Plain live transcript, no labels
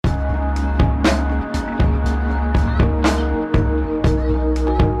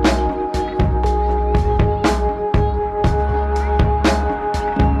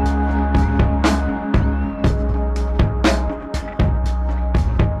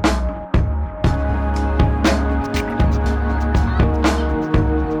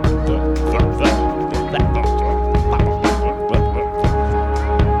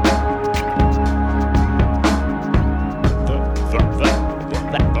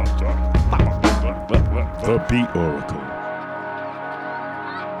The Beat Oracle.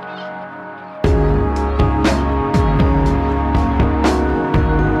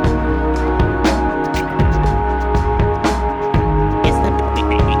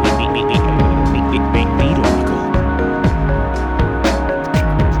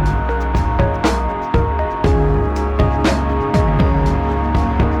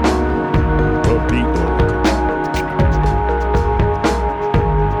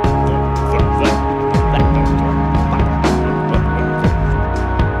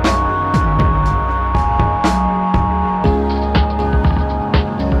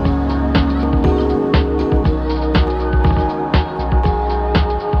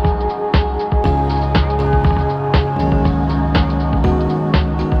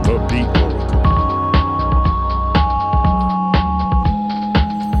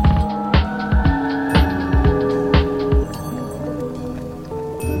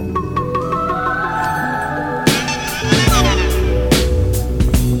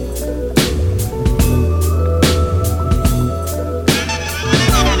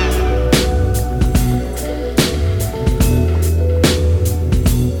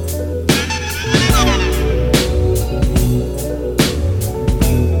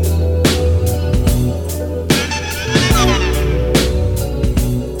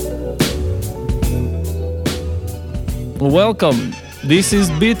 Welcome. This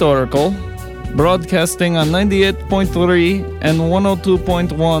is Beat Oracle, broadcasting on 98.3 and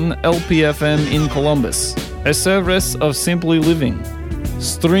 102.1 LPFM in Columbus, a service of Simply Living,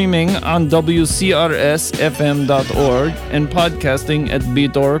 streaming on WCRSFM.org and podcasting at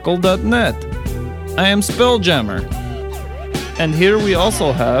beatoracle.net. I am Spelljammer, and here we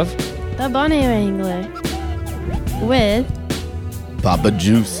also have the Bunny Wrangler with Papa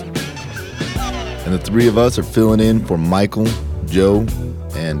Juice. And the three of us are filling in for Michael, Joe,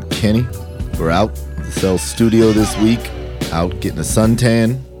 and Kenny. We're out at the Cell Studio this week, out getting a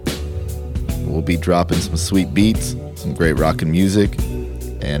suntan. We'll be dropping some sweet beats, some great rockin' music,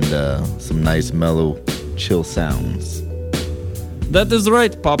 and some nice mellow chill sounds. That is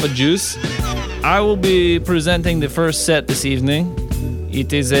right, Papa Juice. I will be presenting the first set this evening.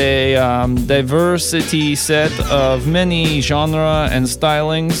 It is a diversity set of many genre and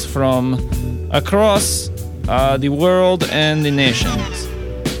stylings from across the world and the nations.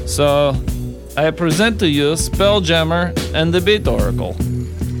 So, I present to you Spelljammer and the Beat Oracle.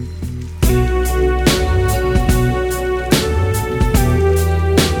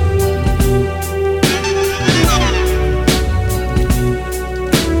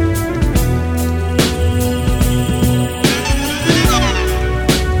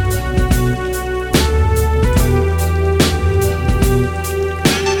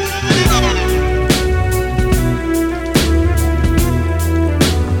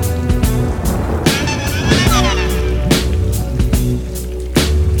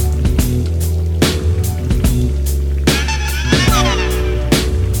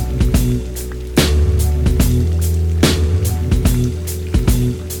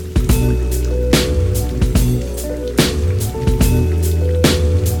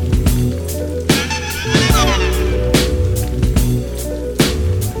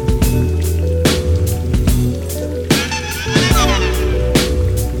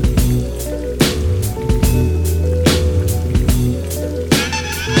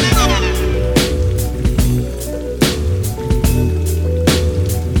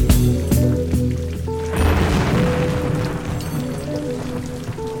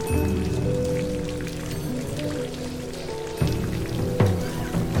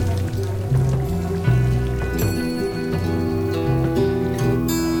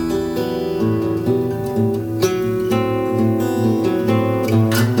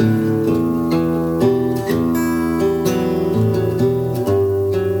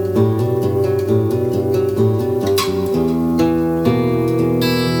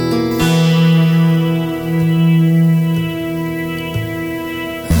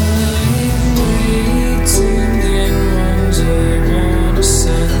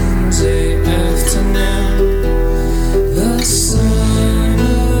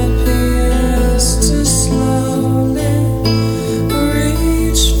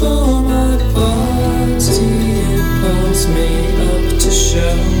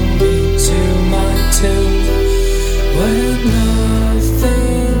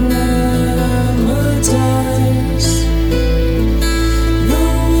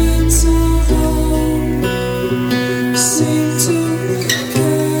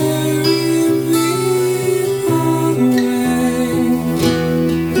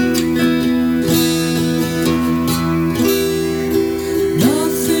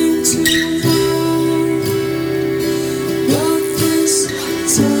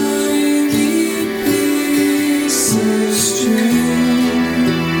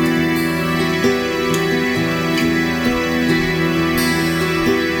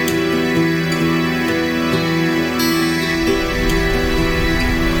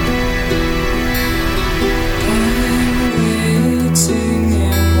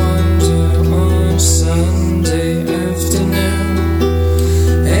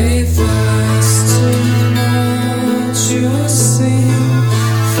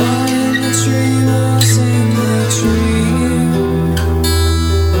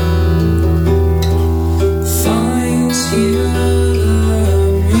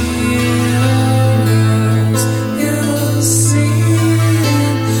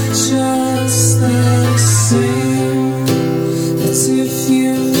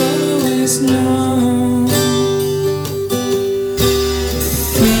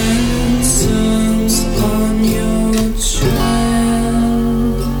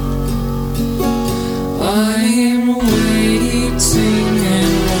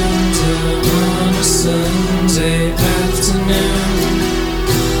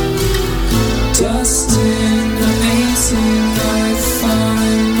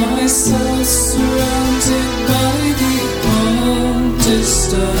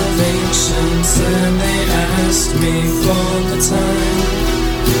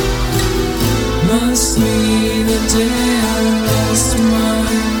 Promised me the day I lost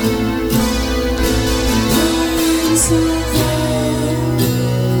mine. The winds of love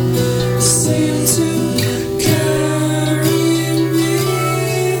seem to carry me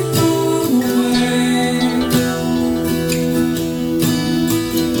away.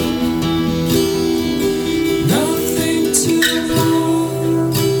 Nothing to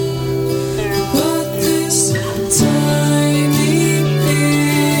hold but this tiny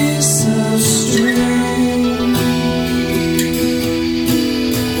piece of string.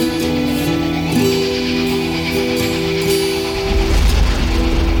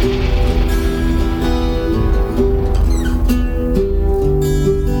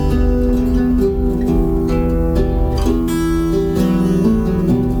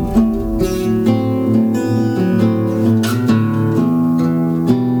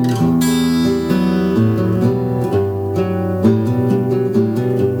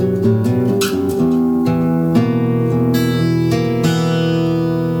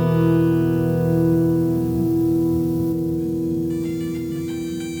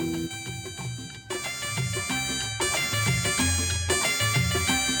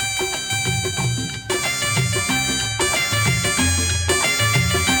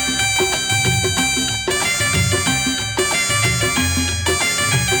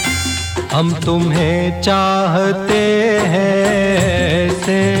 हम तुम्हें चाहते हैं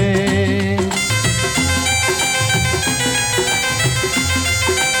ऐसे,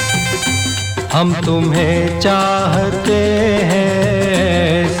 हम तुम्हें चाहते हैं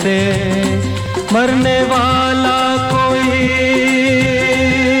ऐसे, मरने वाला कोई,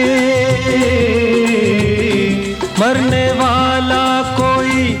 मरने वाला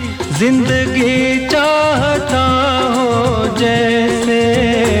कोई जिंदगी चाहता हो जैसे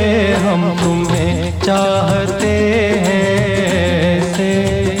हम तुम्हें चाहते हैं ऐसे।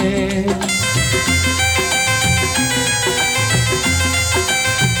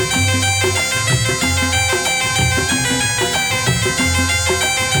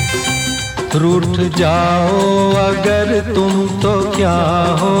 रूठ जाओ अगर तुम तो क्या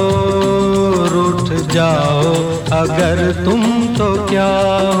हो, रूठ जाओ अगर तुम तो क्या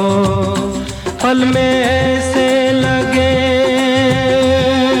हो, पल में ऐसे लगे,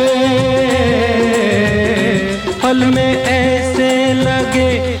 पल में ऐसे लगे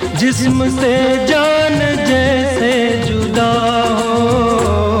जिस्म से जान जैसे जुदा हो,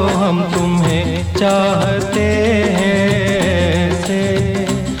 हम तुम्हें चाहते हैं ऐसे,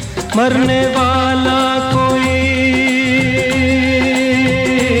 मरने वाला कोई,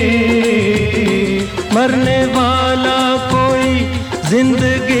 मरने वाला कोई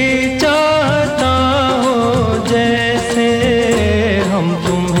जिंदगी चाहता हो जैसे हम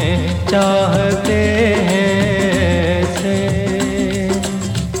तुम्हें चाहते हैं ऐसे।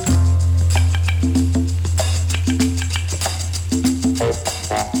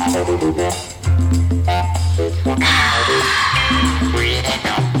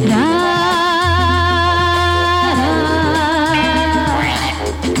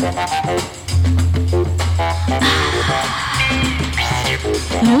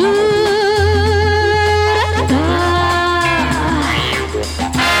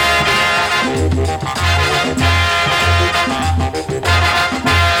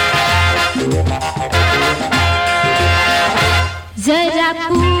 जरा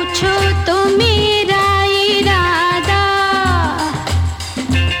पूछो तो मेरा इरादा,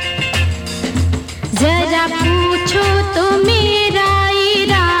 जरा पूछो तो मेरा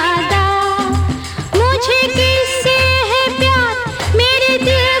इरादा, मुझे किससे है प्यार, मेरे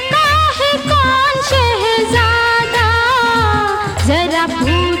दिल का है कौन शहजादा, जरा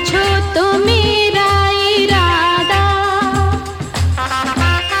पूछो तो मेरा इरादा।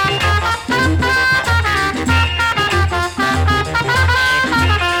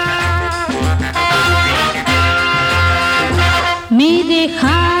 मेरे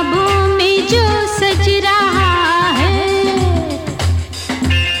ख्वाबों में जो सज रहा है,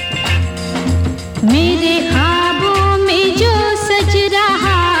 मेरे ख्वाबों में जो सज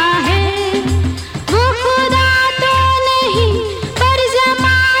रहा है, वो खुदा तो नहीं पर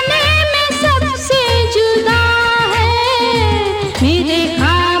ज़माने में सबसे जुदा है, मेरे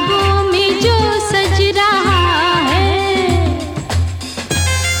ख्वाबों में जो सज रहा है।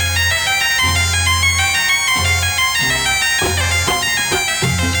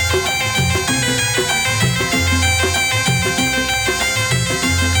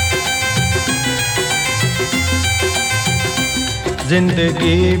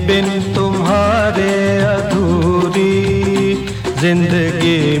 जिंदगी बिन तुम्हारे अधूरी,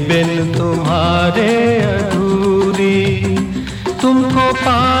 जिंदगी बिन तुम्हारे अधूरी, तुमको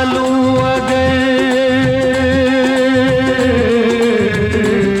पालूं अगर,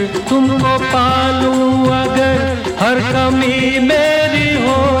 तुमको पालूं अगर हर कमी मेरी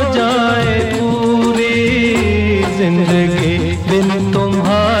हो जाए पूरी, जिंदगी बिन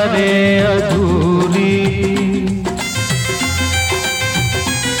तुम्हारे अधूरी।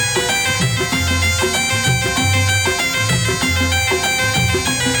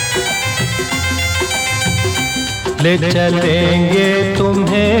 ले चलेंगे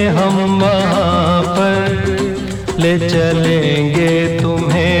तुम्हें हम वहाँ पर, ले चलेंगे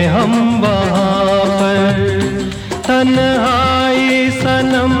तुम्हें हम वहाँ पर। तन्हाई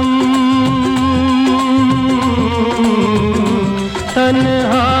सनम,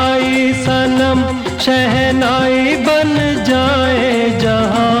 तन्हाई सनम शहनाई बन जाए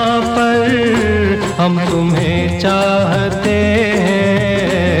जहाँ पर, हम तुम्हें चाहते हैं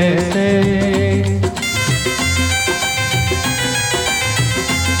ऐसे।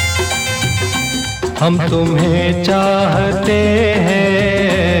 हम तुम्हें चाहते हैं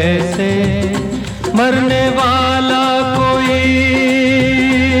ऐसे। मरने वाला कोई,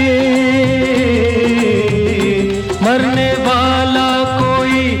 मरने वाला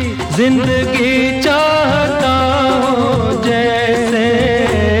कोई जिंदगी चाहता हो जैसे,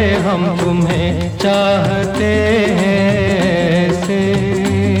 हम तुम्हें चाहते हैं ऐसे।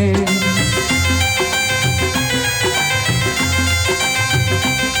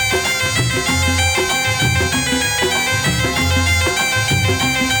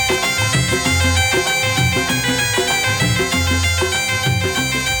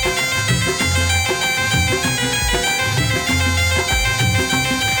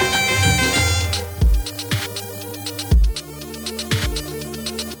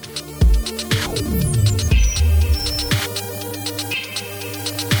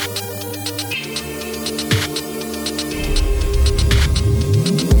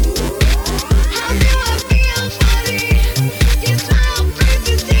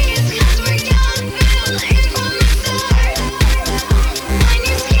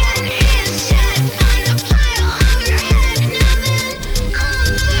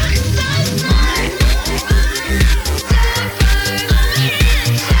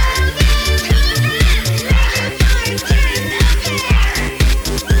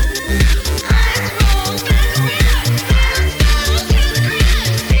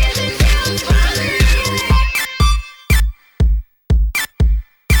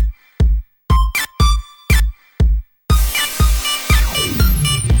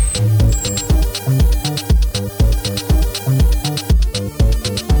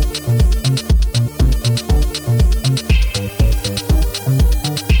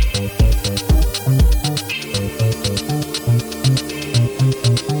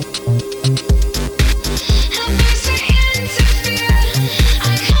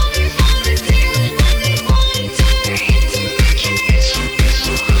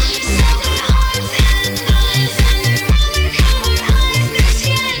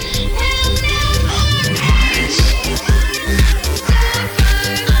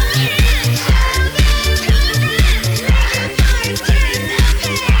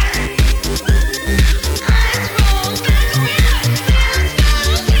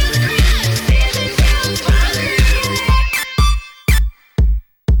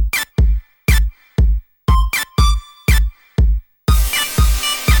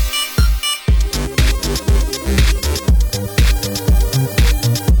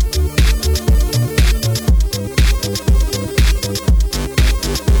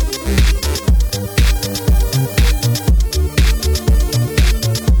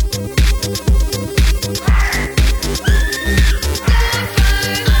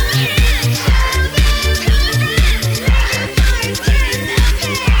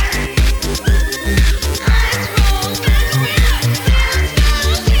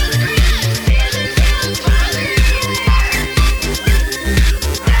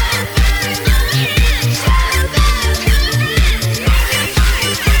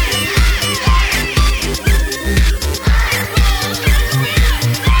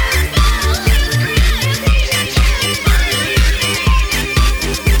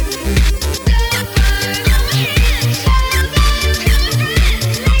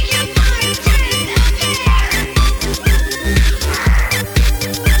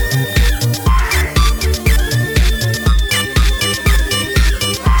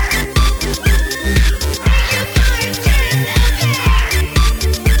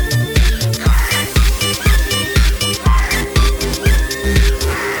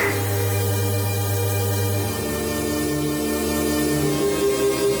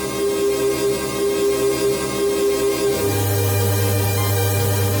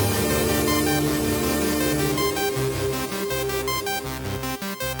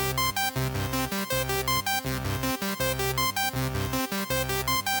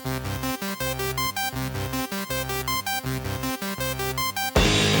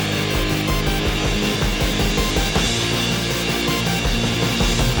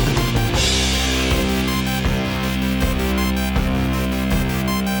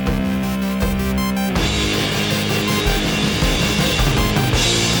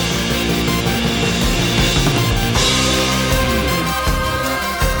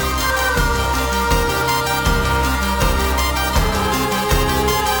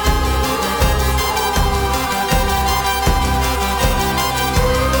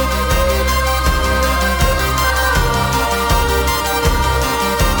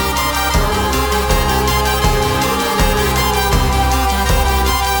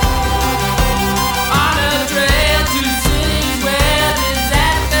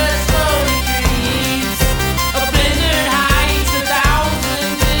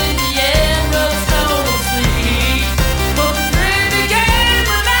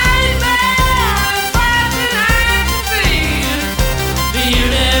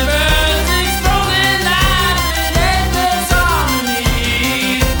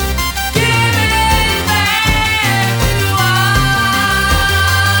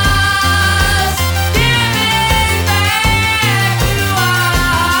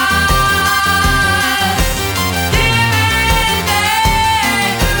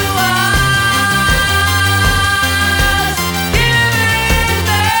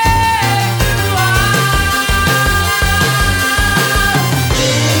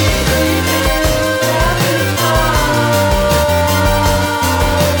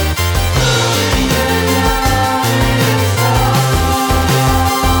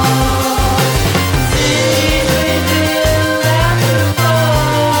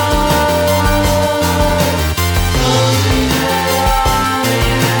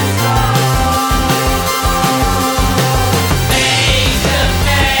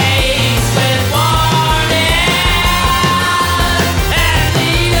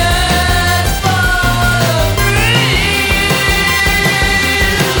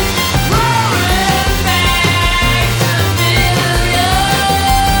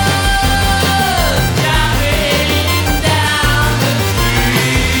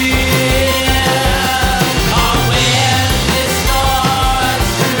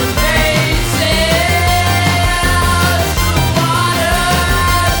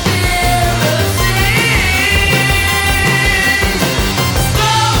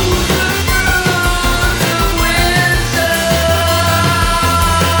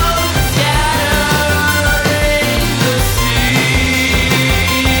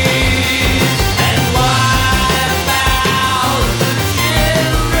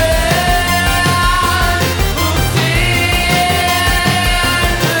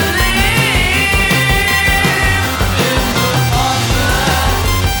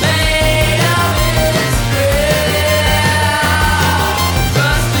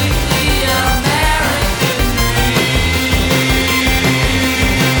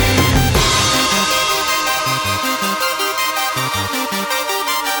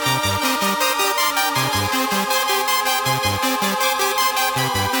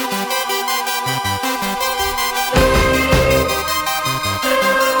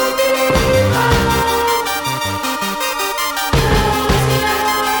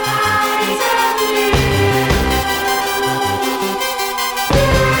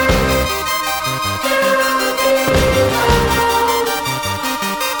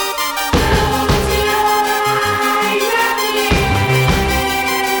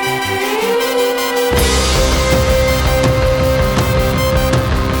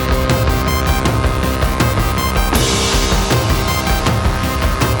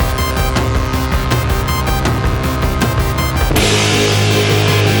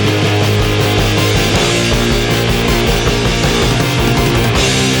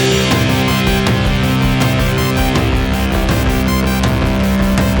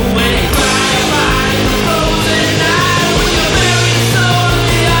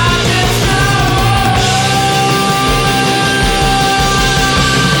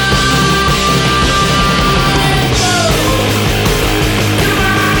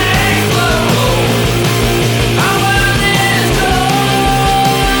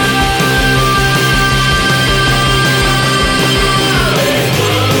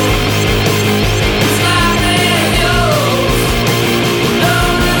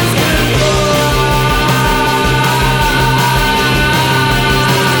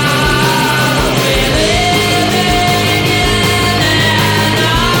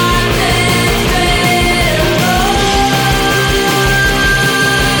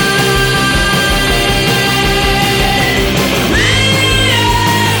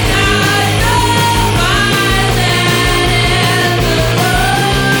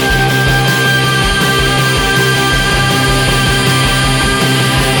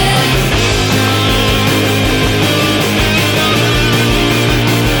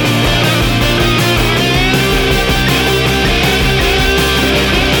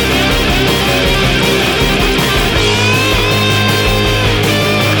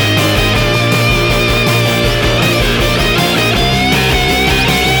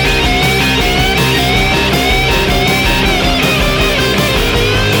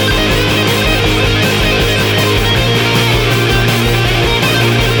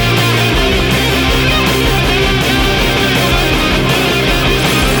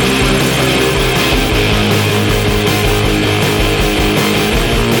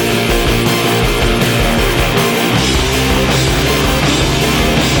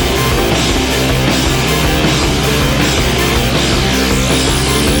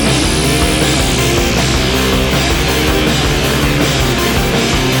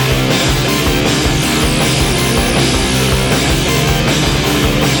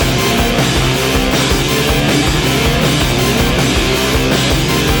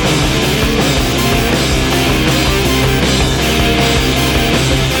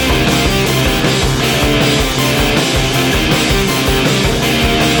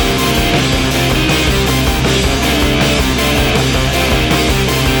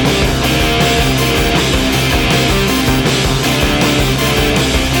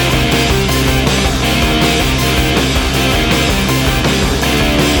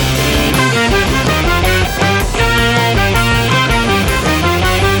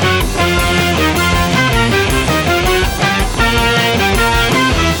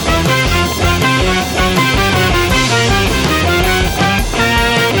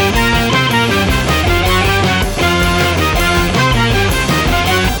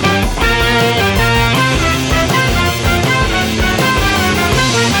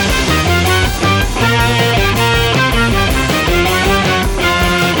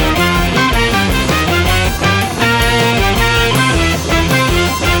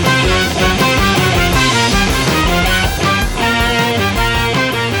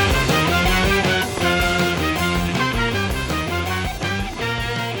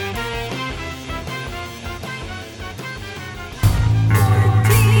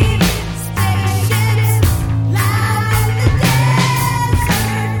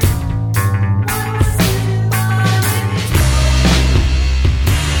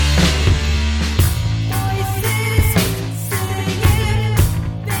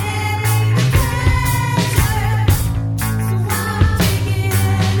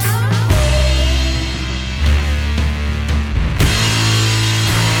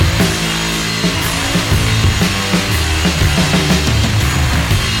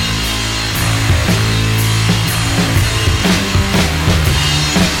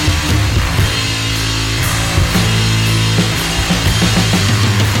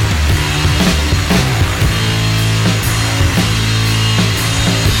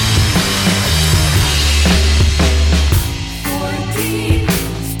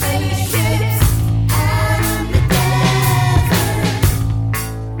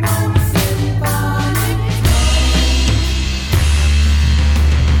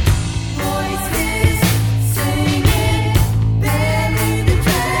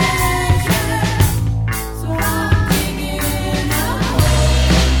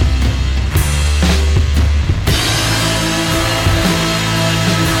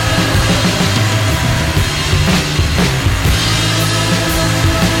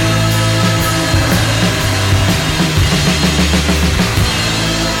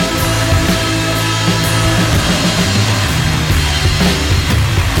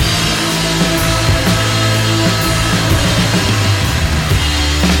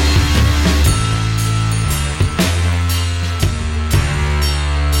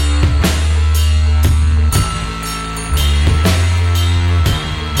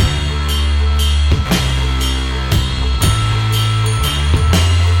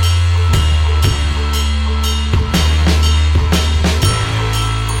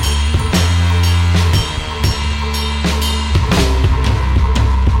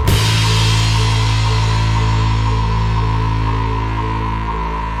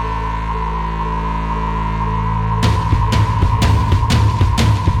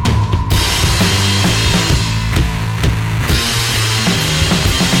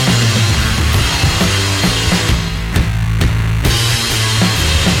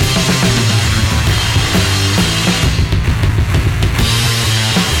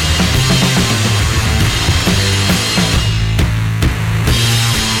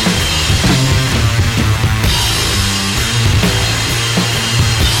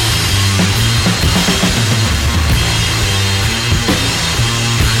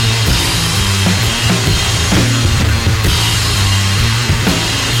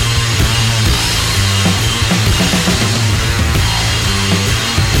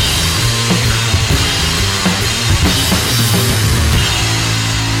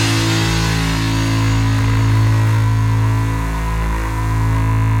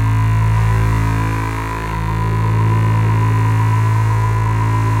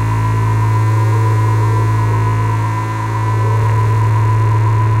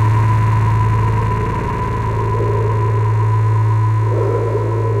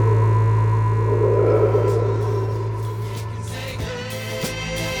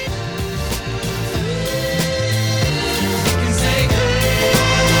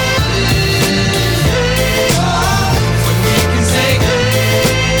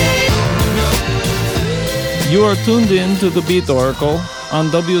 You are tuned in to the Beat Oracle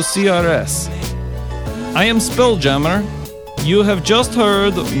on WCRS. I am Spelljammer. You have just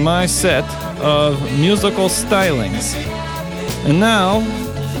heard my set of musical stylings. And now,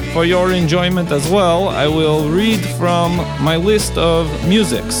 for your enjoyment as well, I will read from my list of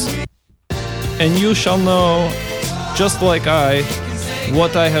musics. And you shall know, just like I,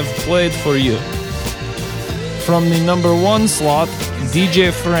 what I have played for you. From the number 1 slot,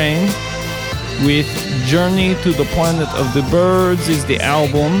 DJ Frame with Journey to the Planet of the Birds is the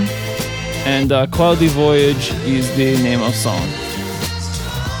album, and Cloudy Voyage is the name of song.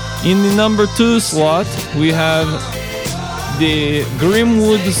 In the number 2 slot, we have the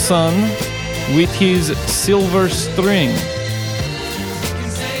Grimwood Sun with his Silver String.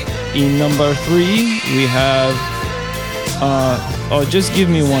 In number 3, we have... just give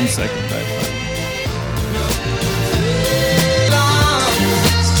me 1 second.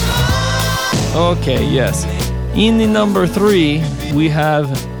 Okay, yes. In the number 3, we have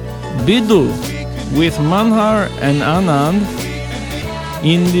Bidu with Manhar and Anand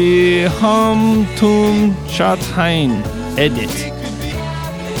in the Hum Tum Chat Hain edit.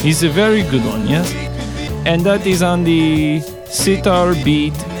 It's a very good one, yes? And that is on the Sitar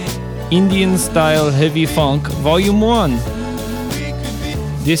Beat Indian Style Heavy Funk Volume 1.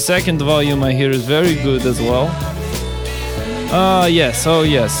 This second volume I hear is very good as well. Yes.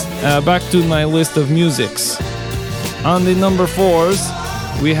 Back to my list of musics. On the number 4s,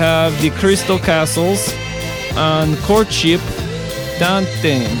 we have the Crystal Castles and Courtship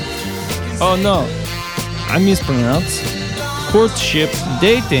Dating. Oh no, I mispronounced. Courtship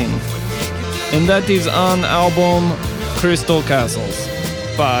Dating. And that is on album Crystal Castles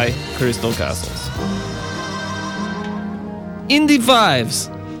by Crystal Castles. In the 5s,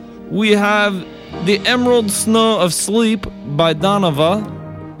 we have The Emerald Snow of Sleep by Donova.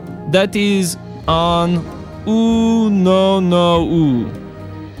 That is on Ooh No No Ooh.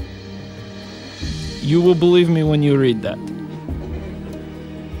 You will believe me when you read that.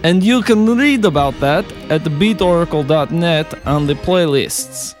 And you can read about that at beatoracle.net on the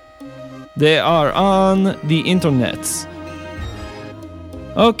playlists. They are on the internets.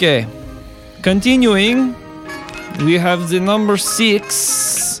 Okay, continuing, we have the number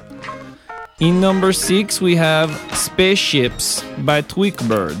 6. In number 6, we have Spaceships by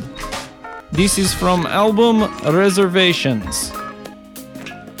Tweakbird. This is from album Reservations.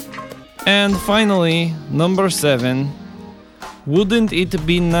 And finally, number 7, Wouldn't It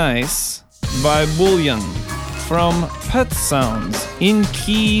Be Nice by Bullion from Pet Sounds in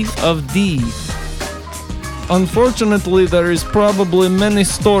key of D. Unfortunately, there is probably many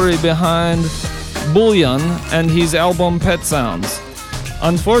story behind Bullion and his album Pet Sounds.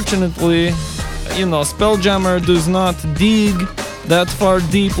 Unfortunately, Spelljammer does not dig that far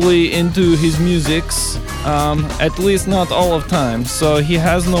deeply into his musics, at least not all of time, so he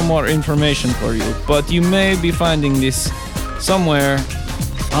has no more information for you. But you may be finding this somewhere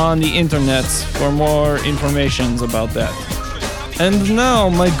on the internets for more information about that. And now,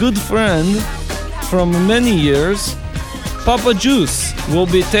 my good friend from many years, Papa Juice, will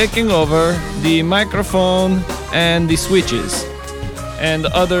be taking over the microphone and the switches and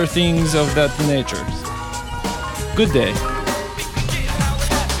other things of that nature. Good day.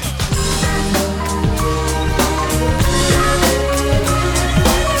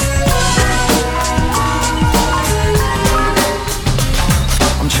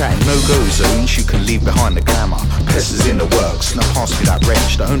 No-go zones you can leave behind the glamour. Pest is in the works, now pass me that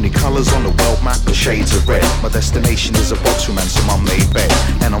wrench. The only colours on the world map are shades of red. My destination is a box room and some unmade bed.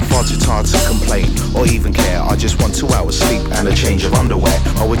 And I'm far too tired to complain or even care. I just want 2 hours sleep and a change of underwear.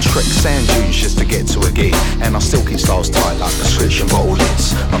 I would trek sand dunes just to get to a gig, and I still keep styles tight like prescription bottle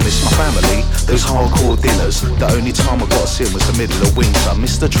lids. I miss my family, those hardcore dinners. The only time I got to see them was the middle of winter. I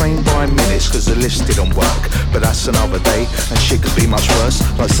missed the train by minutes cause the lifts didn't work. But that's another day, and shit could be much worse.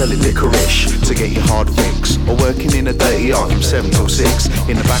 Like selling licorice to get your hard fix, or working in a dirty yard from 7 till 6.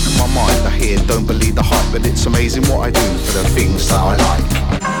 In the back of my mind I hear don't believe the hype, but it's amazing what I do for the things that I like.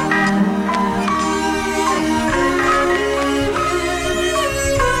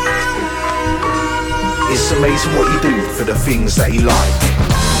 It's amazing what you do for the things that you like.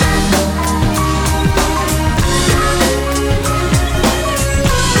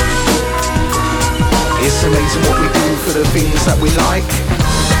 It's amazing what we do for the things that we like.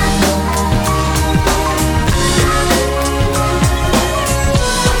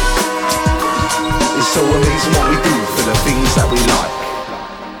 It's so amazing what we do for the things that we like.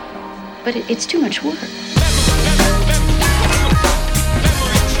 But it's too much work.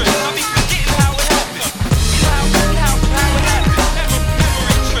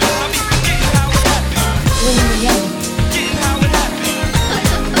 When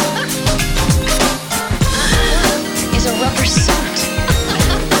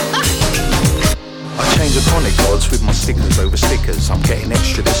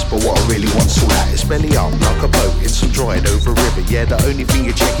belly up like a boat in some dried over river. Yeah, the only thing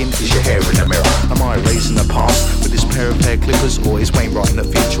you're checking is your hair in the mirror. Am I erasing the past with this pair of hair clippers, or is Wayne writing the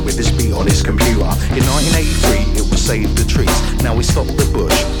future with this beat on his computer? In 1983 it was Save the Trees, now we stopped the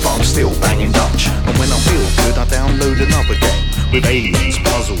bush, but I'm still banging Dutch. And when I feel good I download another game with aliens,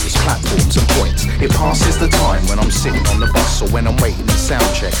 puzzles, platforms and points. It passes the time when I'm sitting on the bus or when I'm waiting in sound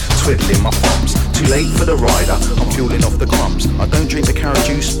check, twiddling my thumbs. Too late for the rider, I'm fueling off the crumbs. I don't drink the carrot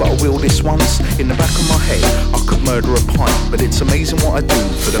juice, but I will this once. In the back of my head, I could murder a pint, but it's amazing what I do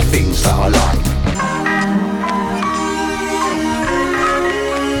for the things that I like.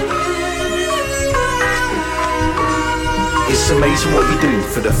 It's amazing what you do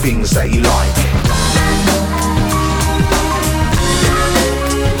for the things that you like.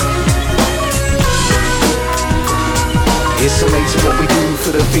 It's amazing what we do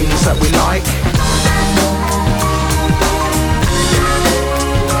for the things that we like.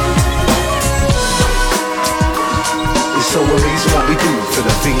 It's so amazing what we do for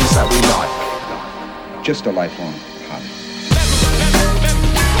the things that we like. Just a lifelong hobby.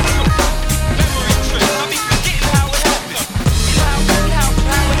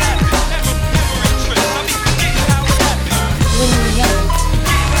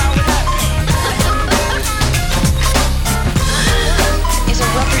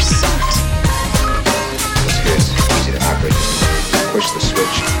 Push the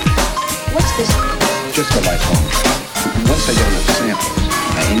switch. What's this? Just a lifelong. Once I get enough samples,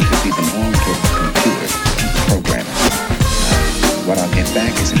 I aim to feed them all to a computer and program it. What I'll get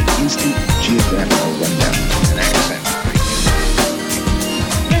back is an instant geographical rundown with an accent.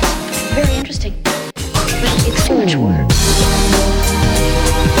 That's very interesting. But it's too much work.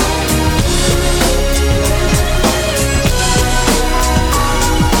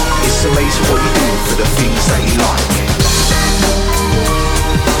 It's amazing what you do for the things that you like.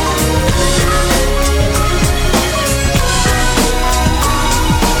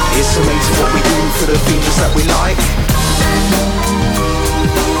 It's amazing what we do for the things that we like.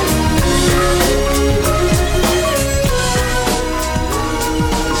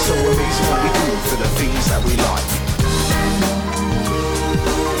 It's so amazing what we do for the things that we like.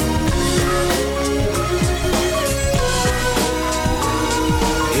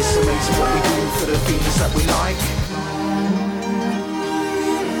 It's amazing what we do for the things that we like.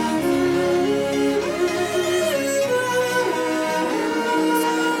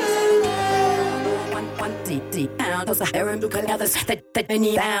 Those are hair and blue colors that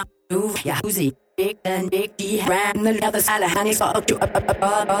many down. Ooh, yeah, whoosy, big and big, ram the leather, Salahani, so up to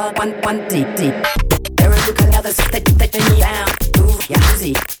one deep. Hair and blue colors that many down. Ooh, yeah,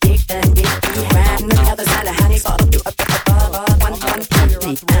 whoosy, big and big, ram the leather, Salahani, so up to one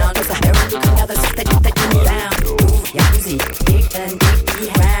deep. Now those are hair and blue colors that many down. Ooh, yeah, whoosy, big and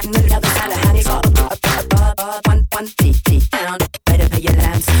big, ram the leather, Salahani, so up one deep. Now better pay your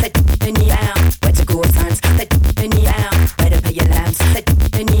lambs that many down. Where to go, sons that many down. Better pay your lambs that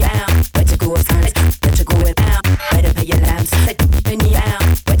many down. Where to go, sons that to go down. Better pay your lambs that many down.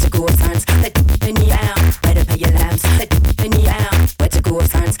 Where to go, sons that many down. Better pay your lambs that many down. Where to go,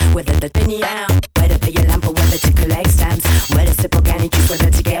 sons whether the penny down. Better pay your lamp or whether to collect stamps. Whether to sip organic juice,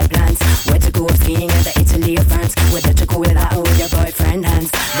 whether to get plants. Where to go skiing at the Italy or France. Whether to go without or with your boyfriend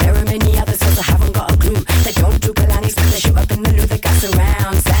hands. There are many others so I haven't got a clue. They don't do Polanis but they shoot up in the loo. They got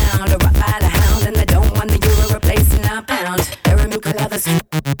surround sound. A Rottweiler hound and they don't want the euro replacing our pound. There are milk others. Ooh,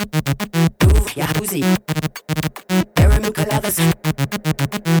 yeah, whoosy. There are milk others. Ooh,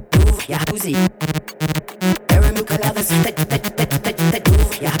 yeah, whoosy. There are milk others. Ooh,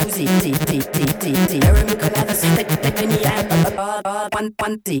 yeah, whoosy. There are milk others. Many out.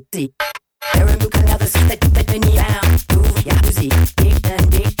 One deep. There are milk others. Many out. Ooh, yeah, whoosy. Big and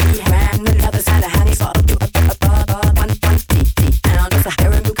big. Ram the leather, Salahani, so up to one deep. Now there's a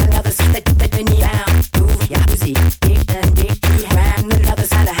hair and milk others. Many out. Ooh, yeah, whoosy. Big and big. Ram the leather,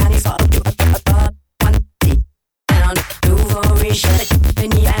 Salahani, so up to one deep. Now nouveau riche.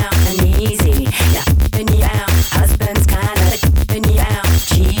 Many out and easy. Yeah, many out. Husband's kinda. Many out.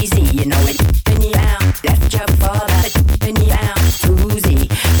 Cheesy, you know it. Many out. Left your father. Many out. Woozy.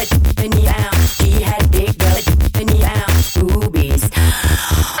 Many out. He had big belly. Many out. Boobies.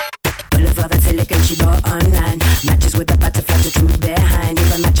 Full of other silicone she bought online. Matches with a butterfly to true behind.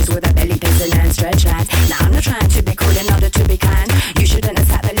 Even matches with a belly piercing and stretch lines. Now I'm not trying to be cool in order to be kind. You shouldn't have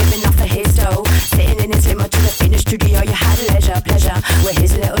sat there living off of his dough. Sitting in his limo to the finished studio. You had pleasure with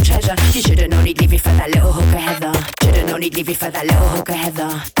his little treasure. You should've known he'd leave you for that little hooker Heather. Should've known he'd leave you for that little hooker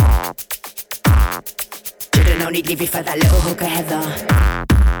Heather. Should've known he'd leave you for that little hooker Heather.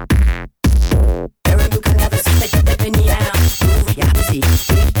 There are blue colors that many out. Ooh, yeah, whoosy,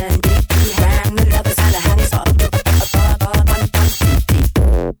 big and big. Ram the leather.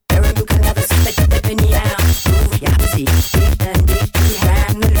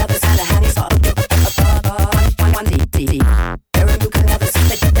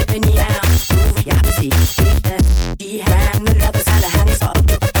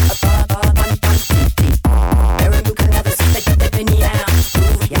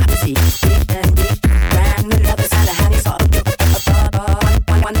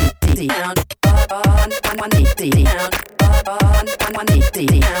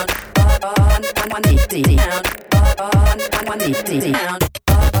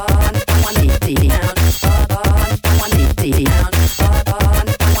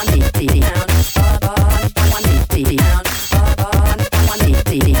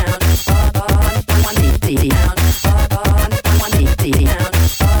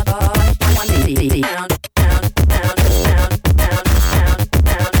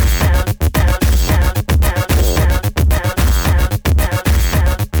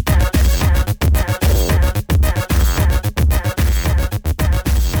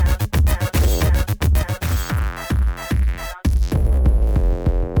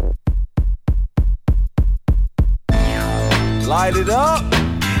 Light it up.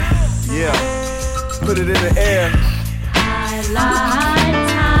 Yeah. Put it in the air.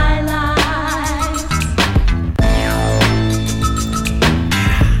 Highlights.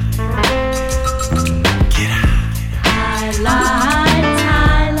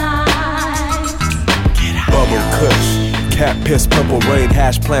 Bubble Kush, cat piss, purple rain,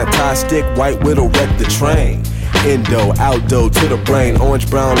 hash plant, tie stick, white widow, wreck the train. Indo, outdo to the brain, orange,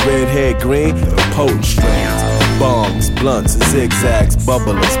 brown, red, hair, green, the potent strains. Bongs, blunts, zigzags,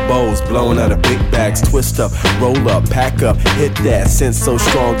 bubblers, bows, blown out of big bags, twist up, roll up, pack up, hit that, sense so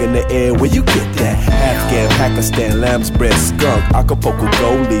strong in the air, where you get that? Afghan, Pakistan, lamb's bread, skunk, Acapulco,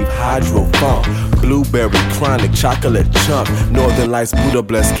 gold leaf, hydro funk, blueberry, chronic, chocolate chunk, northern lights, Buddha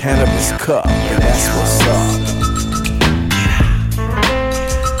blessed, cannabis cup, and that's what's up.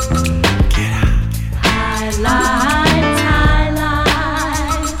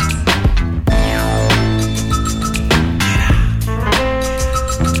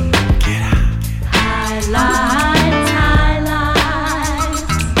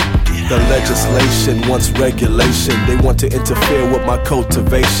 The legislation wants regulation. They want to interfere with my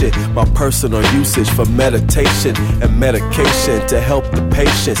cultivation, my personal usage for meditation and medication to help the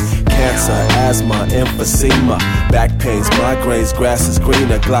patients. Cancer, asthma, emphysema, back pains, migraines, grass is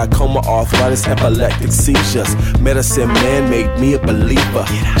greener, glaucoma, arthritis, epileptic seizures. Medicine man made me a believer.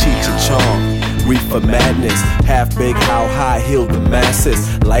 Cheech and Chong, reefer madness, half big, how high, heal the masses.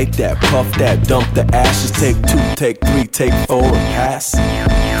 Light that, puff that, dump the ashes. Take 2, take 3, take 4 and pass.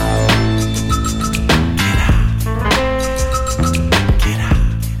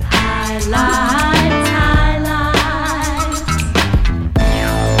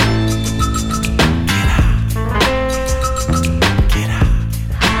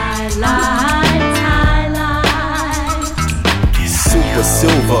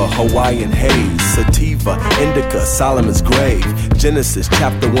 Silver, Hawaiian haze, sativa, indica, Solomon's grave. Genesis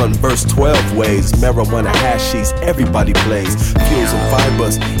chapter 1 verse 12 ways. Marijuana, hashies, everybody plays. Fuels and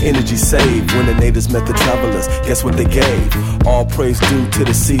fibers, energy saved. When the natives met the travelers, guess what they gave? All praise due to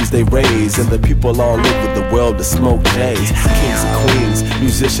the seas they raise. And the people all over the world to smoke J's. Kings and queens,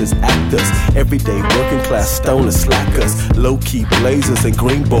 musicians, actors, everyday working class stoners, slackers, low-key blazers and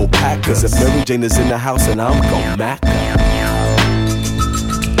green bowl packers. If Mary Jane is in the house and I'm gon' mack her.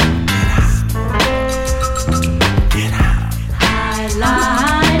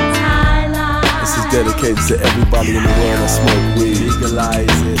 This is dedicated to everybody in the world that smoke weed.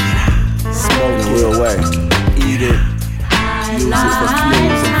 Legalize it, smoke it the real way, eat it, use it for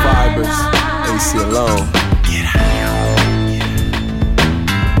fuels and fibers. AC alone.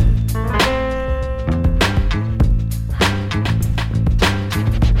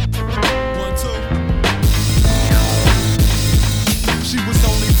 She was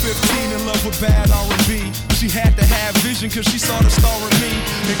only 15 in love with bad R&B. She had to have vision cause she saw the star in me.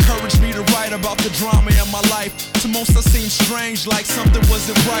 Encouraged me to write about the drama in my life. To most I seemed strange, like something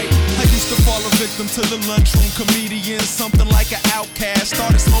wasn't right. I used to fall a victim to the lunchroom comedians. Something like an outcast,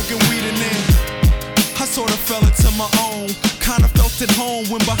 started smoking weed and then I sort of fell into my own. Kinda felt at home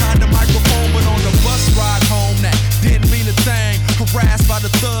when behind the microphone. But on the bus ride home, that didn't mean a thing. Harassed by the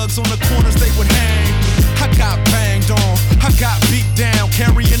thugs on the corners they would hang. I got banged on, I got beat down.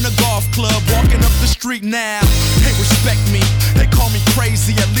 Carrying the golf club, walking up the street now. They respect me, they call me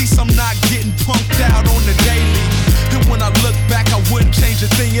crazy. At least I'm not getting punked out on the daily. And when I look back, I wouldn't change a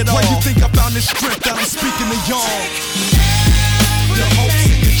thing at all. Why you think I found this strength that I'm speaking to y'all? Your hopes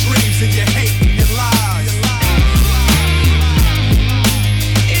and your dreams and your hate and your lies.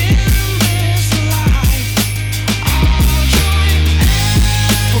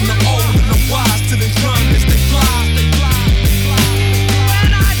 From the old and the wise to the young as they fly.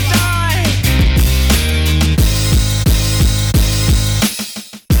 When I die,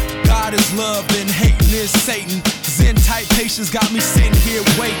 God is love and hating is Satan. Zen type patience got me sitting here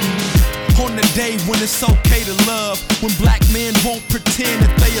waiting on the day when it's okay to love. When black men won't pretend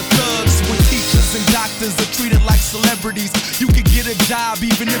that they are thugs. When teachers lawyers and doctors are treated like celebrities. You can get a job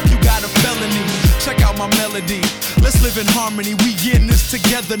even if you got a felony. Check out my melody. Let's live in harmony. We in this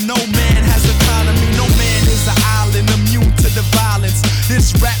together. No man has autonomy. No man is an island immune to the violence.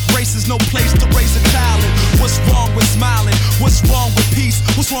 This rap race is no place to raise a child in. What's wrong with smiling? What's wrong with peace?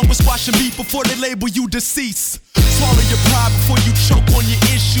 What's wrong with squashing beef before they label you deceased? Swallow your pride before you choke on your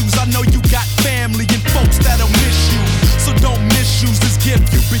issues. I know you got family and folks that'll miss you. So don't misuse this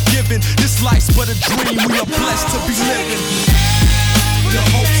gift you've been given. This life's but a dream we are blessed to be living. Your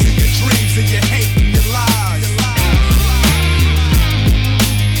hopes and your dreams and your hate and your lies.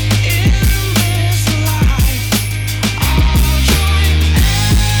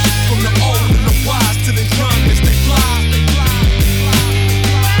 From the old and the wise to the young as they fly.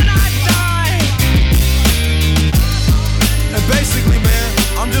 When I die. And basically, man,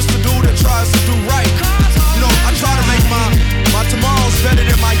 I'm just a dude that tries to do right. You know, I try to make my tomorrows better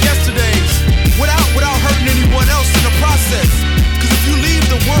than my yesterdays, without hurting anyone else in the process. Cause if you leave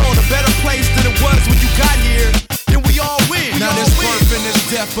the world a better place than it was when you got here, then we all win. Now there's birth and there's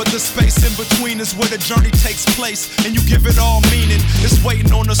death, but the space in between is where the journey takes place. And you give it all meaning. It's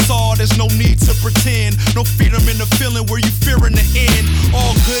waiting on us all, there's no need to pretend. No freedom in the feeling where you fearing the end.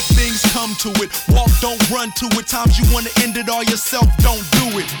 All good things come to it. Walk, don't run to it. Times you wanna end it all yourself, don't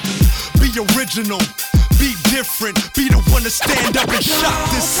do it. Be original, be different. Be the one to stand up and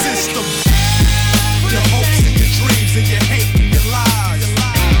shock this system. Your hopes and your dreams and your hate and your lies.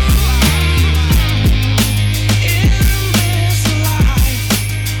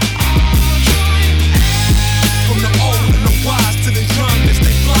 From the old and the wise to the young as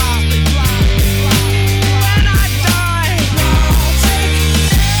they fly. When I die, I'll take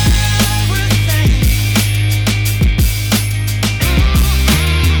everything.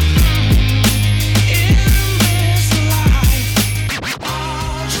 In this life,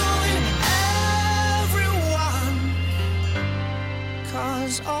 I'll join everyone.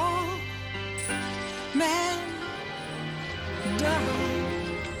 'Cause all men die.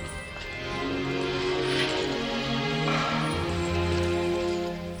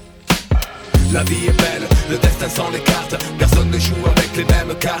 La vie est belle, le destin s'en écarte. Personne ne joue avec les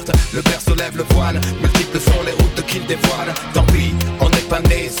mêmes cartes. Le berceau lève le voile, multiples sont les routes qu'il dévoile. Tant pis, on n'est pas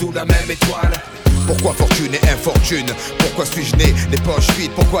né sous la même étoile. Pourquoi fortune et infortune? Pourquoi suis-je né les poches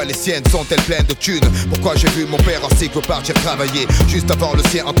vides? Pourquoi les siennes sont-elles pleines de thunes? Pourquoi j'ai vu mon père en cycle partir travailler juste avant le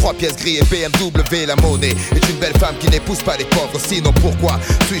sien en 3 pièces gris et BMW? La monnaie est une belle femme qui n'épouse pas les pauvres. Sinon pourquoi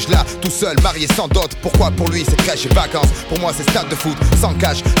suis-je là tout seul, marié sans dot? Pourquoi pour lui c'est crèche et vacances? Pour moi c'est stade de foot, sans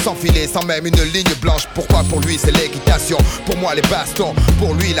cage, sans filet, sans même une ligne blanche. Pourquoi pour lui c'est l'équitation? Pour moi les bastons,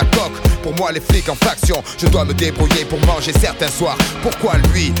 pour lui la coque. Pour moi les flics en faction. Je dois me débrouiller pour manger certains soirs. Pourquoi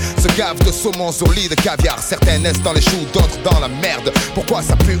lui se gave de saumon sur lit de caviar? Certains naissent dans les choux, d'autres dans la merde. Pourquoi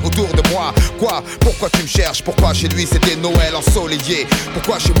ça pue autour de moi? Quoi? Pourquoi tu me cherches? Pourquoi chez lui c'était Noël ensoleillé?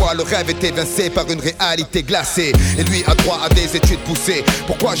 Pourquoi chez moi le rêve est évincé par une réalité glacée? Et lui a droit à des études poussées.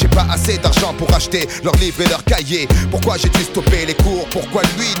 Pourquoi j'ai pas assez d'argent pour acheter leurs livres et leurs cahiers? Pourquoi j'ai dû stopper les cours? Pourquoi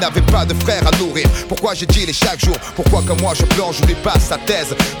lui n'avait pas de frère à nourrir? Pourquoi j'ai dealé chaque jour? Pourquoi comme moi je plonge, je lui passe sa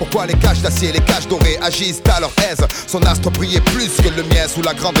thèse? Pourquoi les cages d'acier, les cages dorées agissent à leur aise? Son astre brillait plus que le mien sous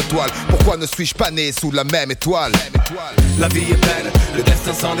la grande toile. Pourquoi ne suis-je pas né sous la même étoile? La vie est belle, le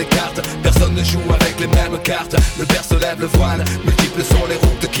destin s'en écarte. Personne ne joue avec les mêmes cartes. Le berceau lève le voile, multiples sont les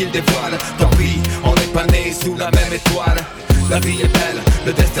routes qu'il dévoile. Tant pis, on n'est pas né sous la même étoile. La vie est belle,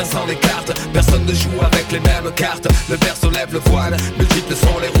 le destin s'en écarte. Personne ne joue avec les mêmes cartes. Le berceau lève le voile, multiples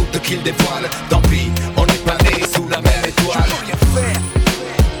sont les routes qu'il dévoile. Tant pis, on n'est pas né sous la même étoile. Je peux rien faire,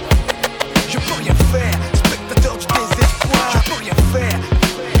 je peux rien faire. Spectateur du désespoir, je peux rien faire.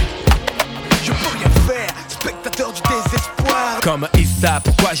 Je peux rien faire, spectateur du désespoir. Comme Issa,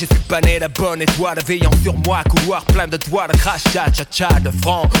 pourquoi je suis pas né la bonne étoile? Veillant sur moi, couloir plein de doigts, de crachat, tcha-tcha, de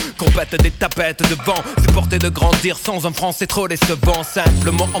francs. Compète des tapettes de vent, supporter de grandir sans un franc, c'est trop décevant.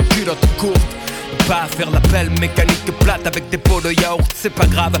 Simplement en culotte courte, pas faire l'appel mécanique plate avec des pots de yaourt, c'est pas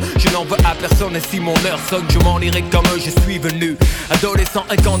grave, je n'en veux à personne. Et si mon heure sonne, je m'en irai comme je suis venu. Adolescent,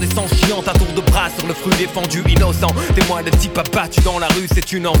 incandescent, chiant à tour de bras sur le fruit défendu, innocent. Témoin de type abattu dans la rue,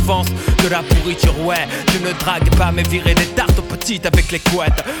 c'est une enfance de la pourriture, ouais. Je ne drague pas mais virer des tartes aux petites avec les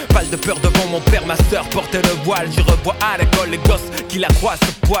couettes. Pas de peur devant mon père, ma soeur portait le voile. Je revois à l'école les gosses qui la croient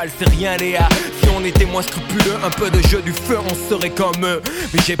ce poil, c'est rien Léa. Si on était moins scrupuleux, un peu de jeu du feu, on serait comme eux.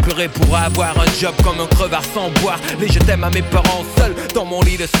 Mais j'ai pleuré pour avoir un job comme un crevard sans boire. Les je t'aime à mes parents seuls dans mon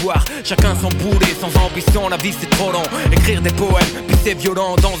lit le soir. Chacun son boulet, sans ambition, la vie c'est trop long. Écrire des poèmes, puis c'est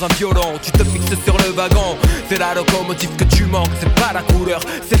violent dans un violon. Tu te fixes sur le wagon, c'est la locomotive que tu manques. C'est pas la couleur,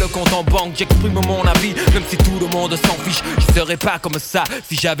 c'est le compte en banque. J'exprime mon avis, même si tout le monde s'en fiche. Je serais pas comme ça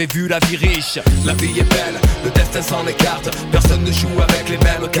si j'avais vu la vie riche. La vie est belle, le destin s'en écarte. Personne ne joue avec les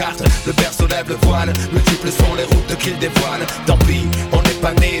mêmes cartes. Le berceau lève le voile, multiples sont les routes qu'il dévoile. Tant pis, on n'est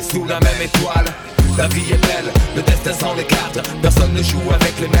pas né sous la même étoile. La vie est belle, le destin s'en écarte. Personne ne joue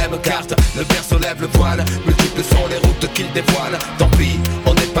avec les mêmes cartes. Le berceau lève le voile, multiples sont les routes qu'il dévoile. Tant pis,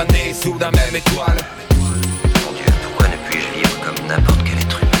 on n'est pas né sous la même étoile. Mon Dieu, pourquoi ne puis-je vivre comme n'importe quel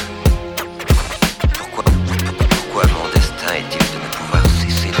être humain? Pourquoi mon destin est-il de ne pouvoir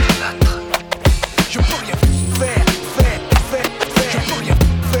cesser de me battre? Je peux rien faire. Je peux rien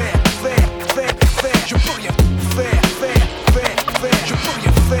faire. Je peux rien faire. Je peux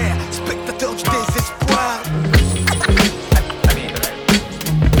rien faire. Spectateur du désespoir.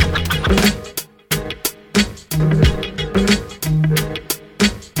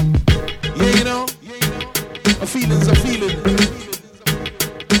 Yeah, you know, a feeling's a feeling.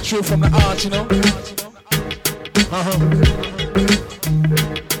 True from the heart, you know.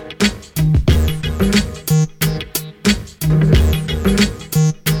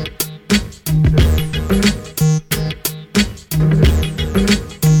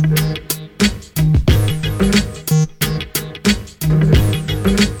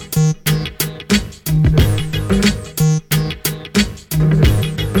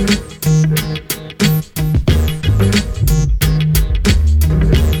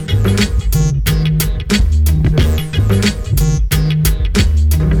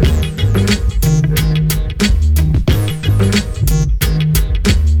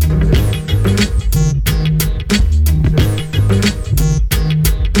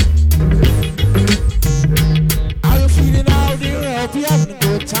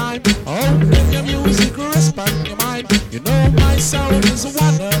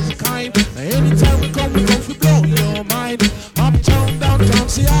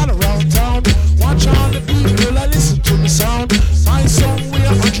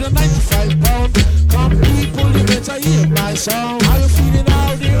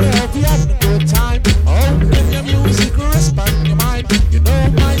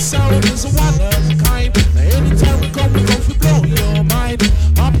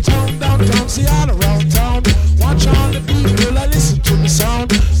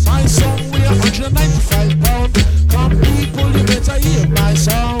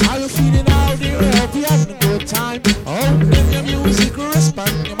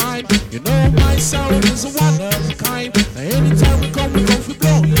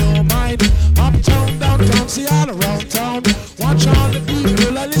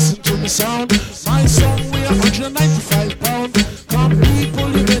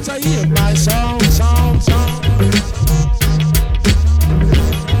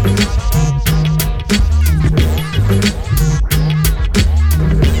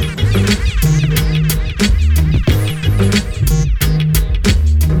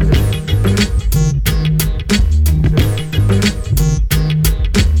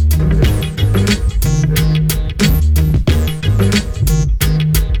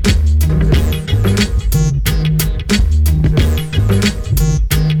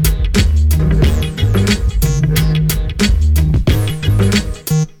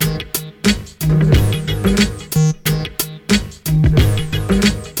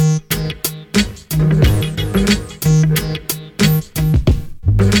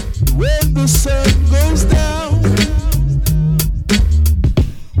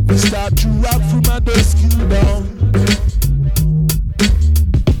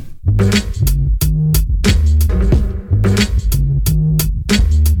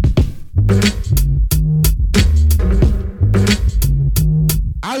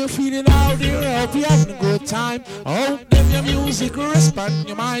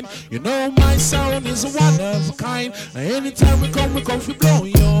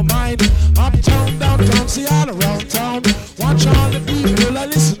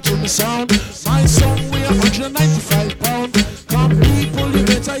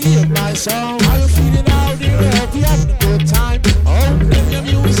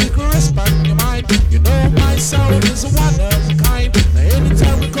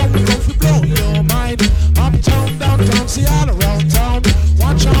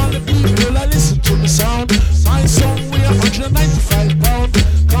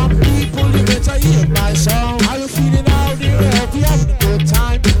 Come people, you better hear my song. Are you feeling out there? Hope you having a good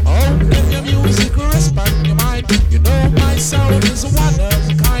time.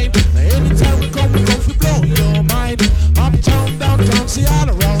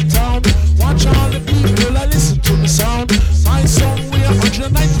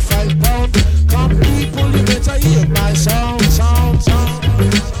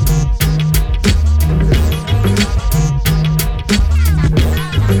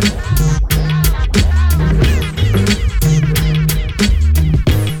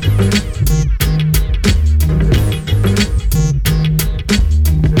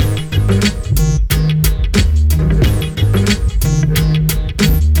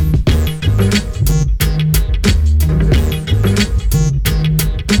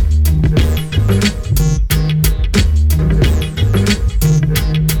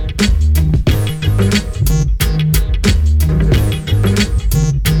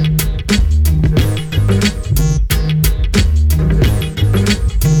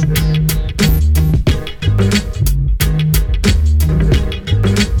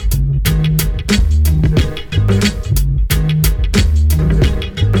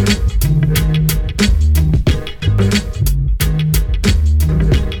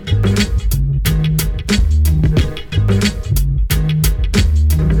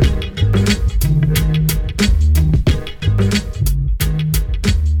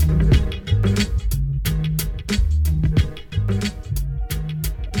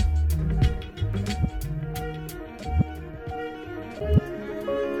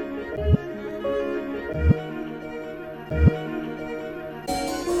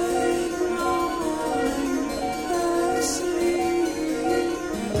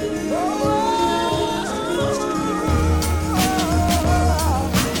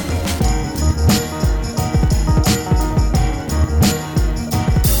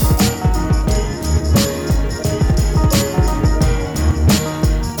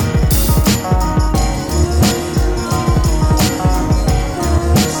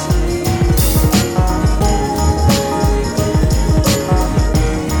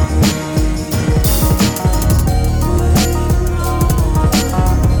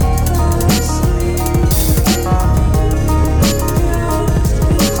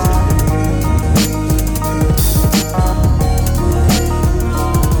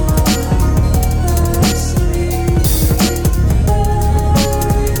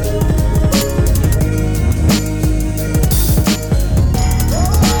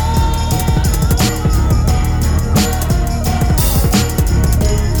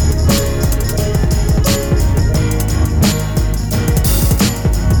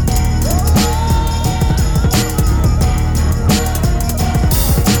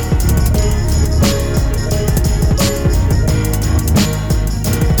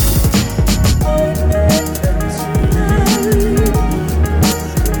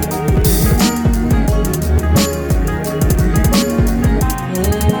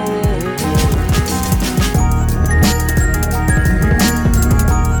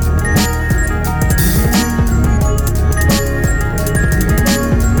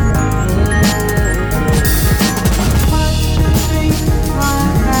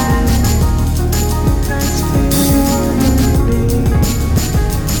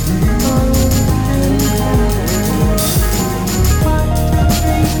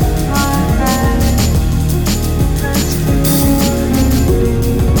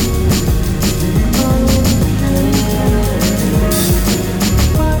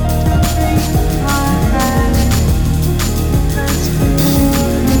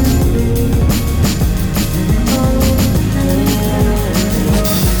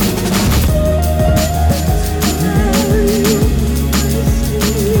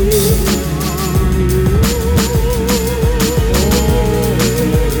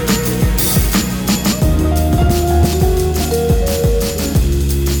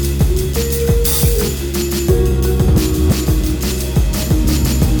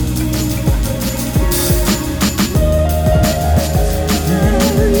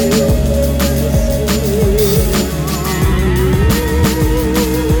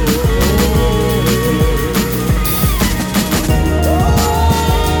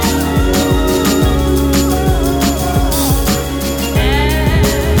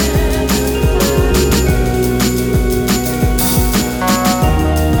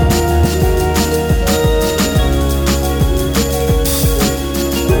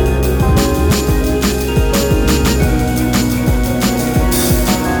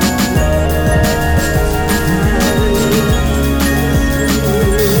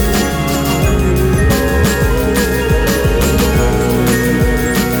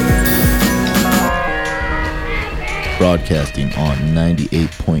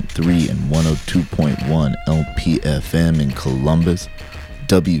 98.3 and 102.1 LPFM in Columbus,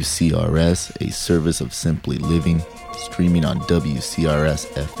 WCRS, a service of Simply Living, streaming on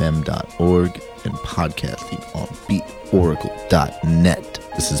WCRSFM.org and podcasting on beatoracle.net.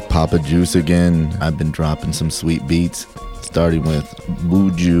 This is Papa Juice again. I've been dropping some sweet beats, starting with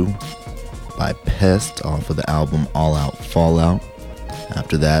Buju by Pest off of the album All Out Fallout.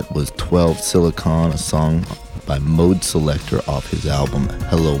 After that was 12 Silicon, a song by Mode Selector off his album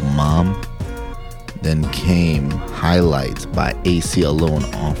Hello Mom. Then came Highlights by AC Alone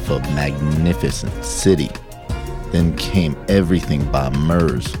off of Magnificent City. Then came Everything by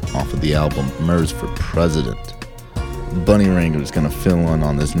Murs off of the album Murs for President. Bunny Wrangler is going to fill in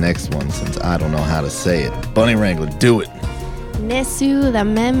on this next one since I don't know how to say it. Bunny Wrangler, do it! N'est sur la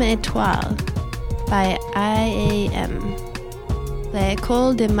même étoile by IAM.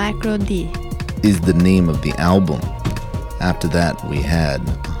 L'École de Macro D is the name of the album. After that, we had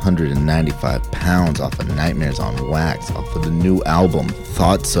 195 pounds off of Nightmares on Wax off of the new album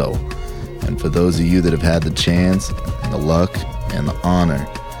Thought So. And for those of you that have had the chance and the luck and the honor,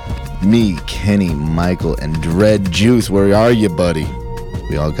 me, Kenny, Michael, and Dread Juice, where are you, buddy?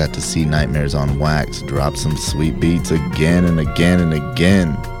 We all got to see Nightmares on Wax drop some sweet beats again and again and again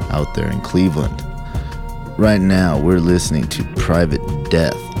out there in Cleveland. Right now, we're listening to Private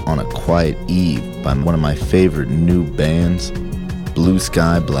Death on a Quiet Eve by one of my favorite new bands, Blue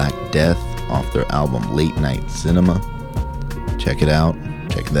Sky Black Death, off their album Late Night Cinema. Check it out.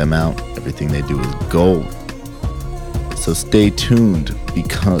 Check them out. Everything they do is gold. So stay tuned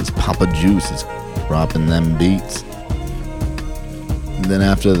because Papa Juice is dropping them beats. And then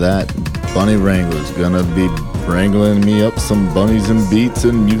after that, Bunny Wrangler's gonna be wrangling me up some bunnies and beats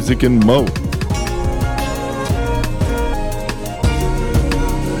and music and mo.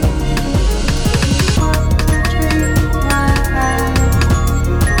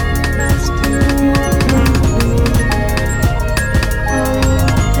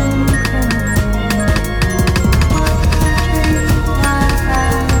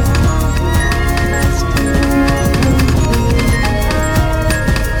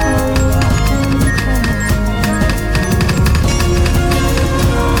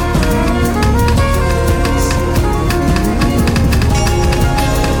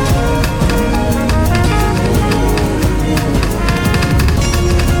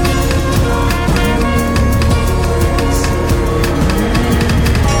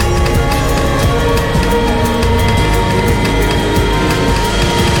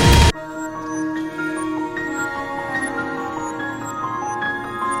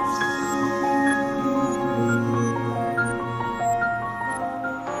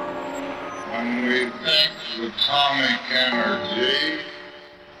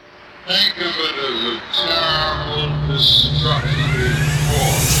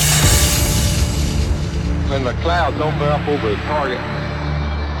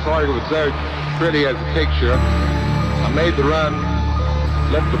 Pretty as a picture. I made the run,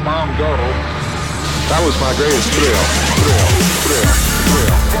 let the bomb go. That was my greatest thrill.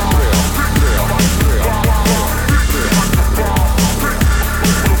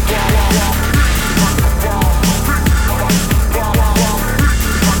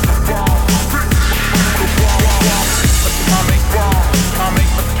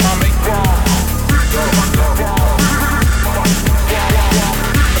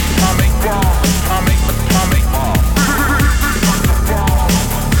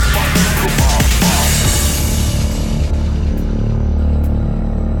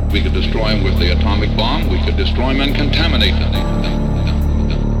 We could destroy them with the atomic bomb. We could destroy them and contaminate them.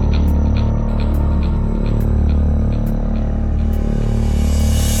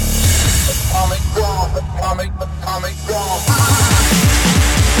 Atomic bomb, atomic bomb. Atomic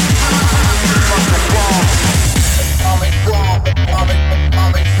bomb, atomic bomb.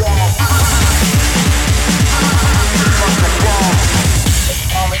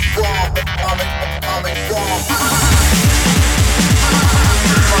 Atomic bomb, atomic bomb.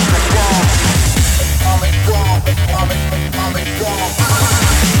 Atomic bomb, atomic bomb.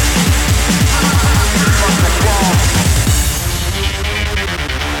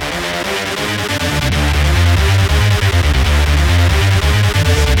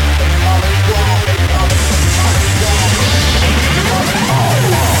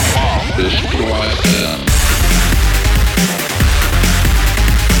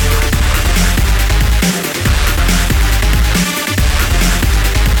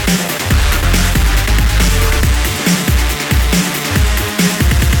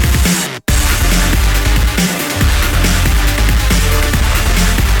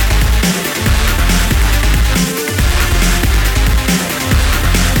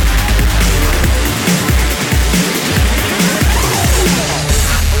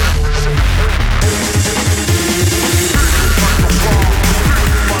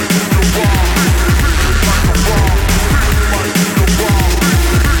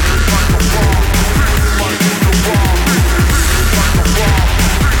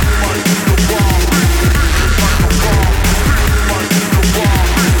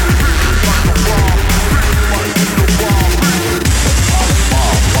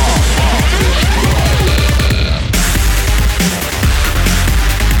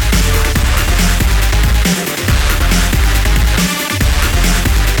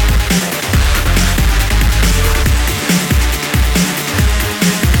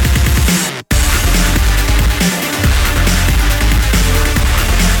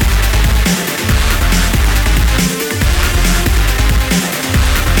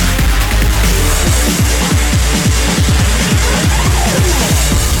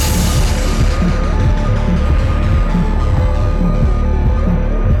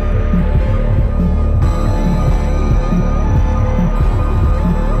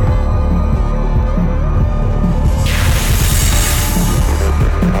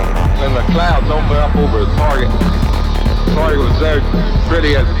 clouds opened up over the target. The target was very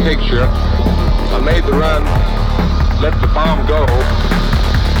pretty as a picture. I made the run, let the bomb go.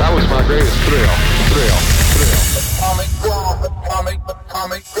 That was my greatest thrill. Atomic bomb, atomic bomb.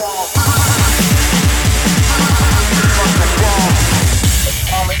 Atomic bomb,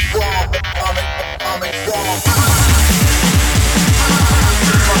 atomic bomb. Atomic bomb, atomic bomb.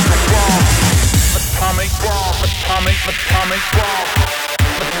 Atomic bomb, atomic bomb.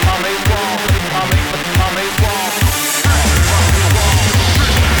 Atomic bomb, atomic bomb.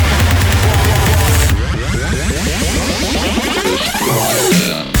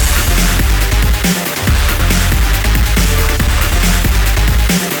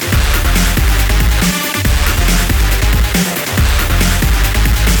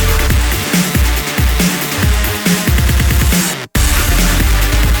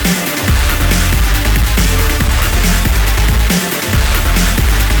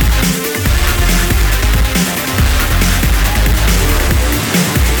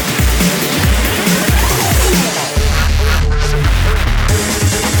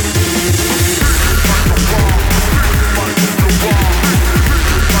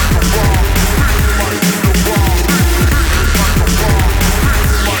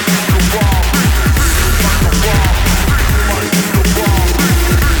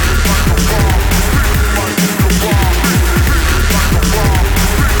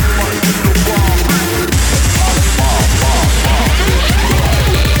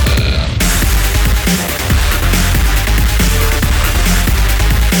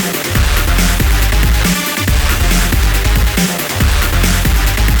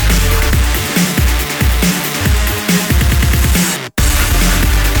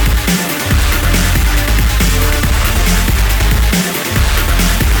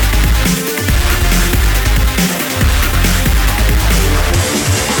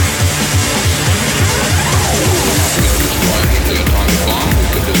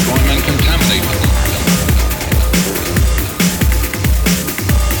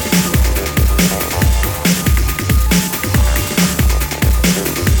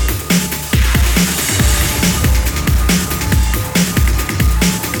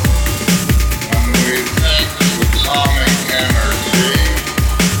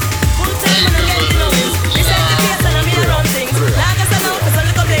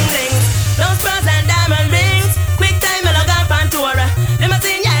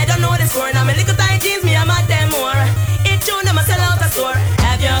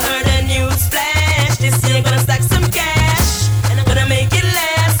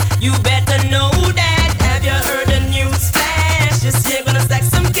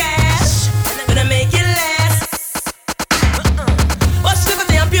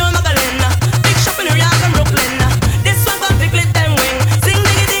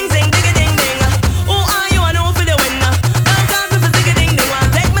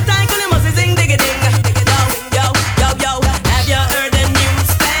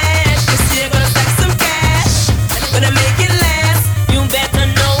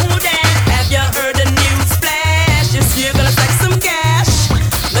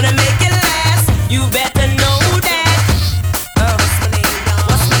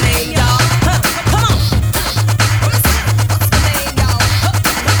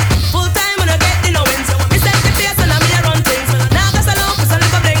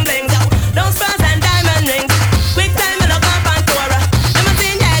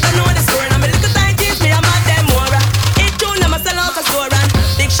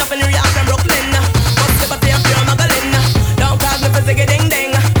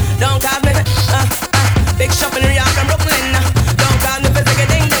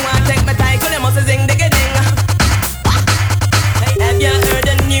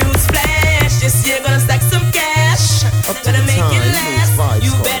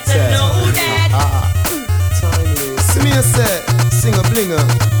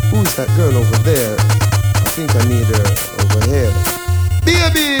 that girl over there. I think I need her over here.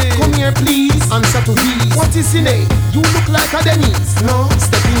 Baby, come here please, answer to these. What is your name? You look like a Denise. No,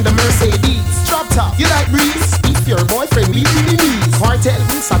 step in the Mercedes. Drop top, you like breeze? If your boyfriend weak in the knees, cartel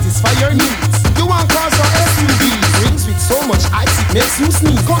will satisfy your needs. You want cars or SUV? Rings with so much ice it makes you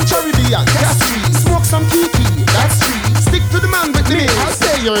sneeze. Contrary beyond, that's free. Smoke some kiki, that's free. Stick to the man with me, I'll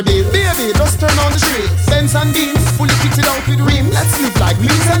pay your bill. Baby, just turn on the shade. Benz and beans, fully kitted out with rim. Let's live like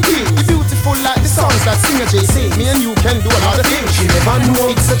wheels and kings. You're beautiful like the songs that singer Jay say. Me and you can do a lot of things. She never know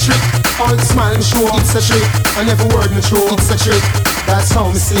it's a trick. All the smile me show, it's a trick. And every word me show, it's a trick. That's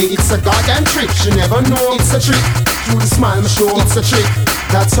how me slay, it's a goddamn trick. She never know it's a trick. Through the smile me show, it's a trick.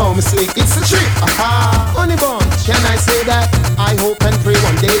 That's how me slay, it's a trick. Aha, honey bun, can I say that? I hope and pray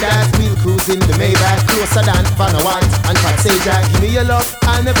one day that we'll in the Maybach, closer than Vanna White and Pat Sajak. Give me your love,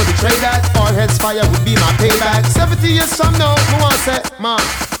 I'll never betray that. All heads fire would be my payback. 70 years from now, no one say, ma,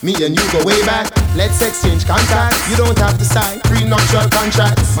 me and you go way back. Let's exchange contacts. You don't have to sign prenuptial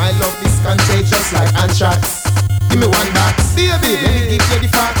contracts. My love is contagious like anthrax. Give me one box, baby, let me give you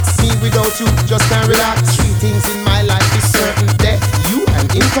the facts. Me without you, just can't relax. Three things in my life is certain: death, you, and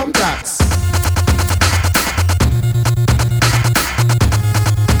income tax.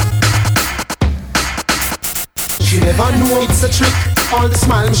 She never know it's a trick. All the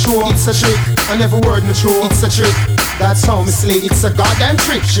smile me show, it's a trick. And every word me throw, it's a trick. That's how me slay, it's a goddamn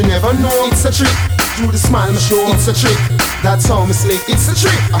trick. She never know it's a trick. Through the smile me show, it's a trick. That's how me slay, it's a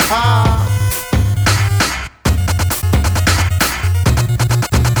trick. Aha. A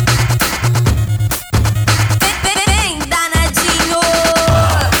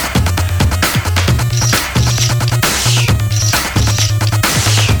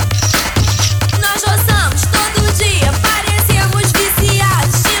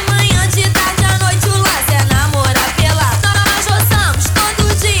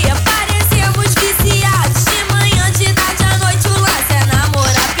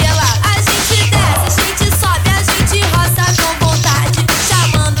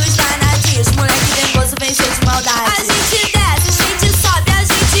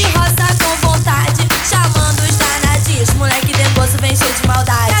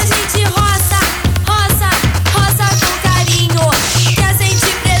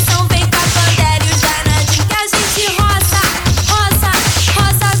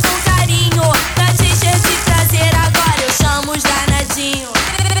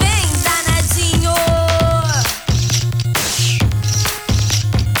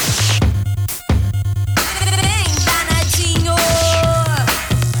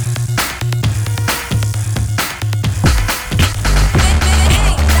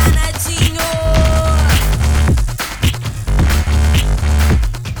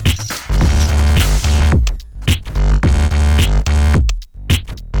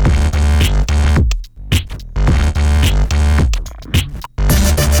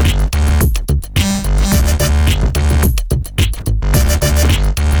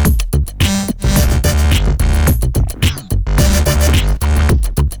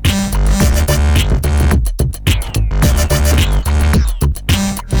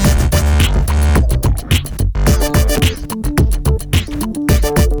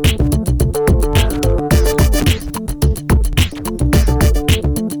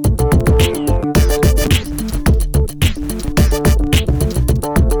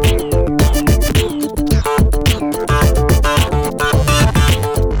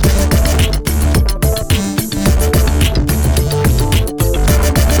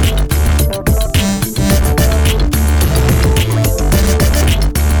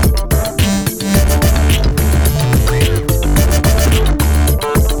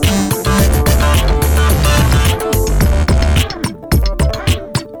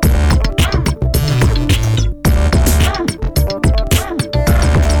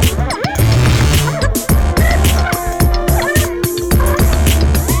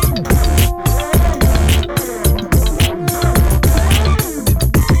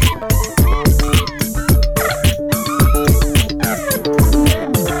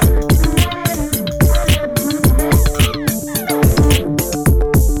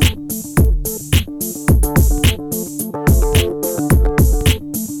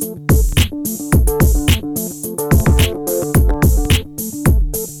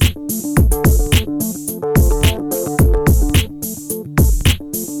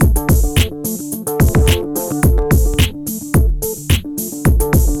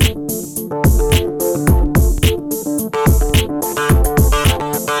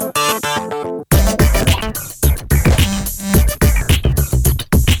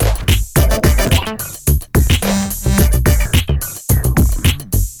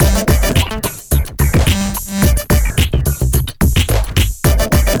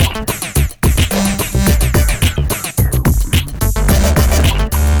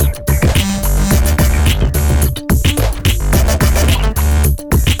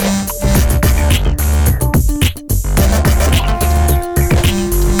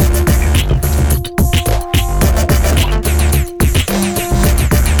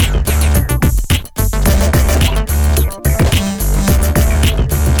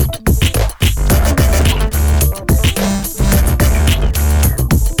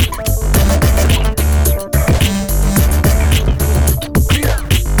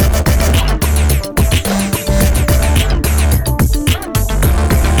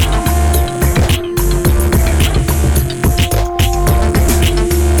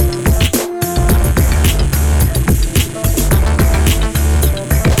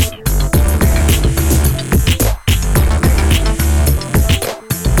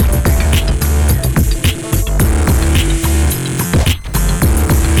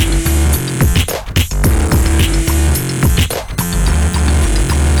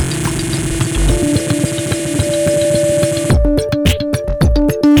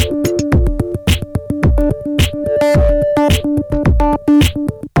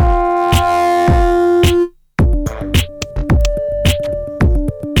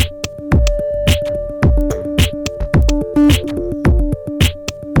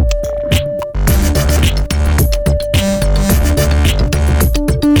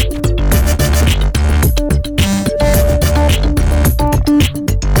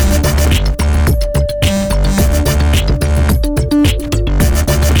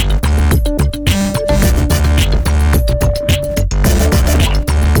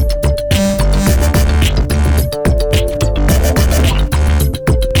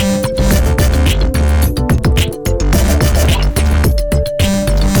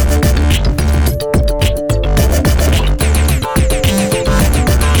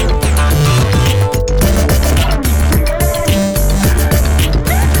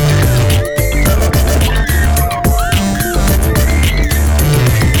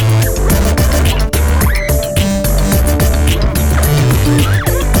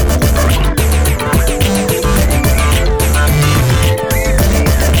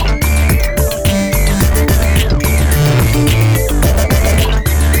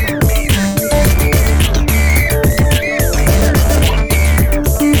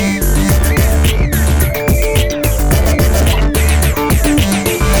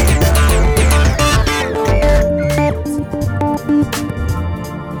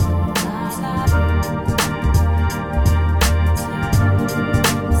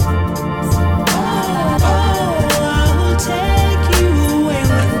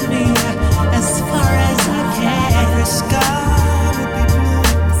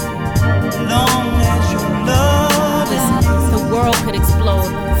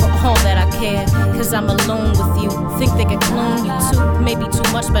all that I care, cause I'm alone with you. Think they can clone you too, maybe too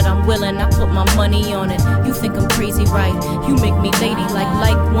much, but I'm willing, I put my money on it. You think I'm crazy, right? You make me ladylike,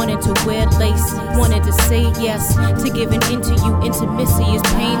 like wanting to wear lace, wanted to say yes, to giving into you. Intimacy is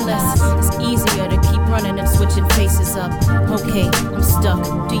painless. It's easier to keep running and switching faces up. Okay, I'm stuck.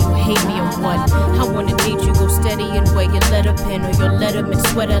 Do you hate me or what? I wanna date you, go steady and wear your letter pen or your letterman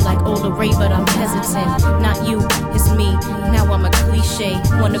sweater like Ola Ray, but I'm hesitant. Not you, it's me. Now I'm a cliche.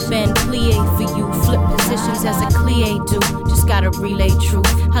 Wanna bend plie for you, flip positions as a clie do. Just gotta relay truth.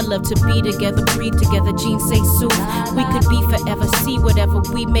 I love to be together, breathe together, jeans say soothe. We could be forever, see whatever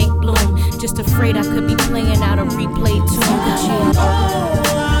we make bloom. Just afraid I could be playing out a replay tune. But you,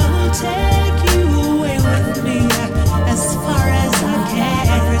 I will take you away with me as far as I can.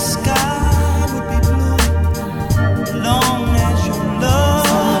 Every sky would be blue, long as your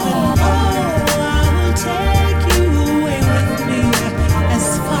love. And I will take you away with me as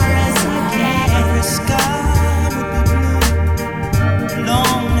far as I can. Every sky would be blue,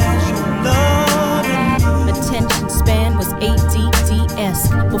 long as your love. attention span was ADDS.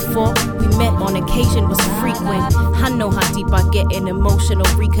 Before we met on occasion was frequent. I know how deep I get in emotional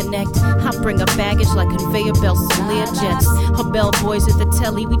reconnect. I bring a baggage like conveyor belts to Learjets. Her bellboys at the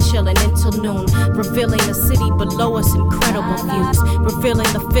telly, we chillin' until noon. Revealing the city below us, incredible views.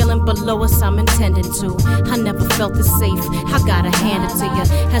 Revealing the feeling below us, I'm intending to. I never felt this safe, I gotta hand it to you.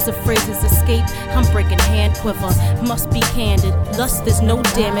 As the phrases escape, I'm breaking hand quiver. Must be candid, lust there's no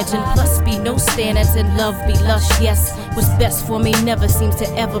damage. And plus be no standards, and love be lush. Yes, what's best for me never seems to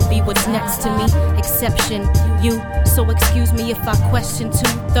ever be what's next to me. Exception, you. So excuse me if I question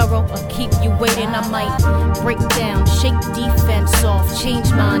too thorough or keep you waiting. I might break down, shake defense off, change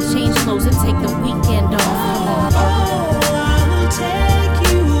mind, change clothes, and take the weekend off. Come on. I will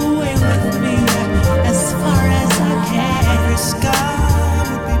take you away with me as far as I can. Every sky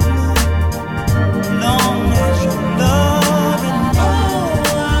would be blue, long as your love. And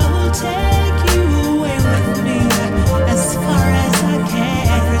I will take you away with me as far as I can.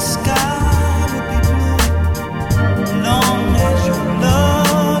 Every sky would be blue, long as your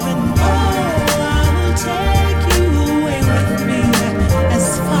love. And I will take you away with me as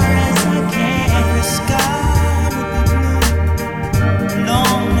far as I can. Every sky would be blue,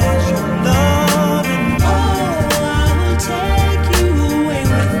 long as your love. And I will take you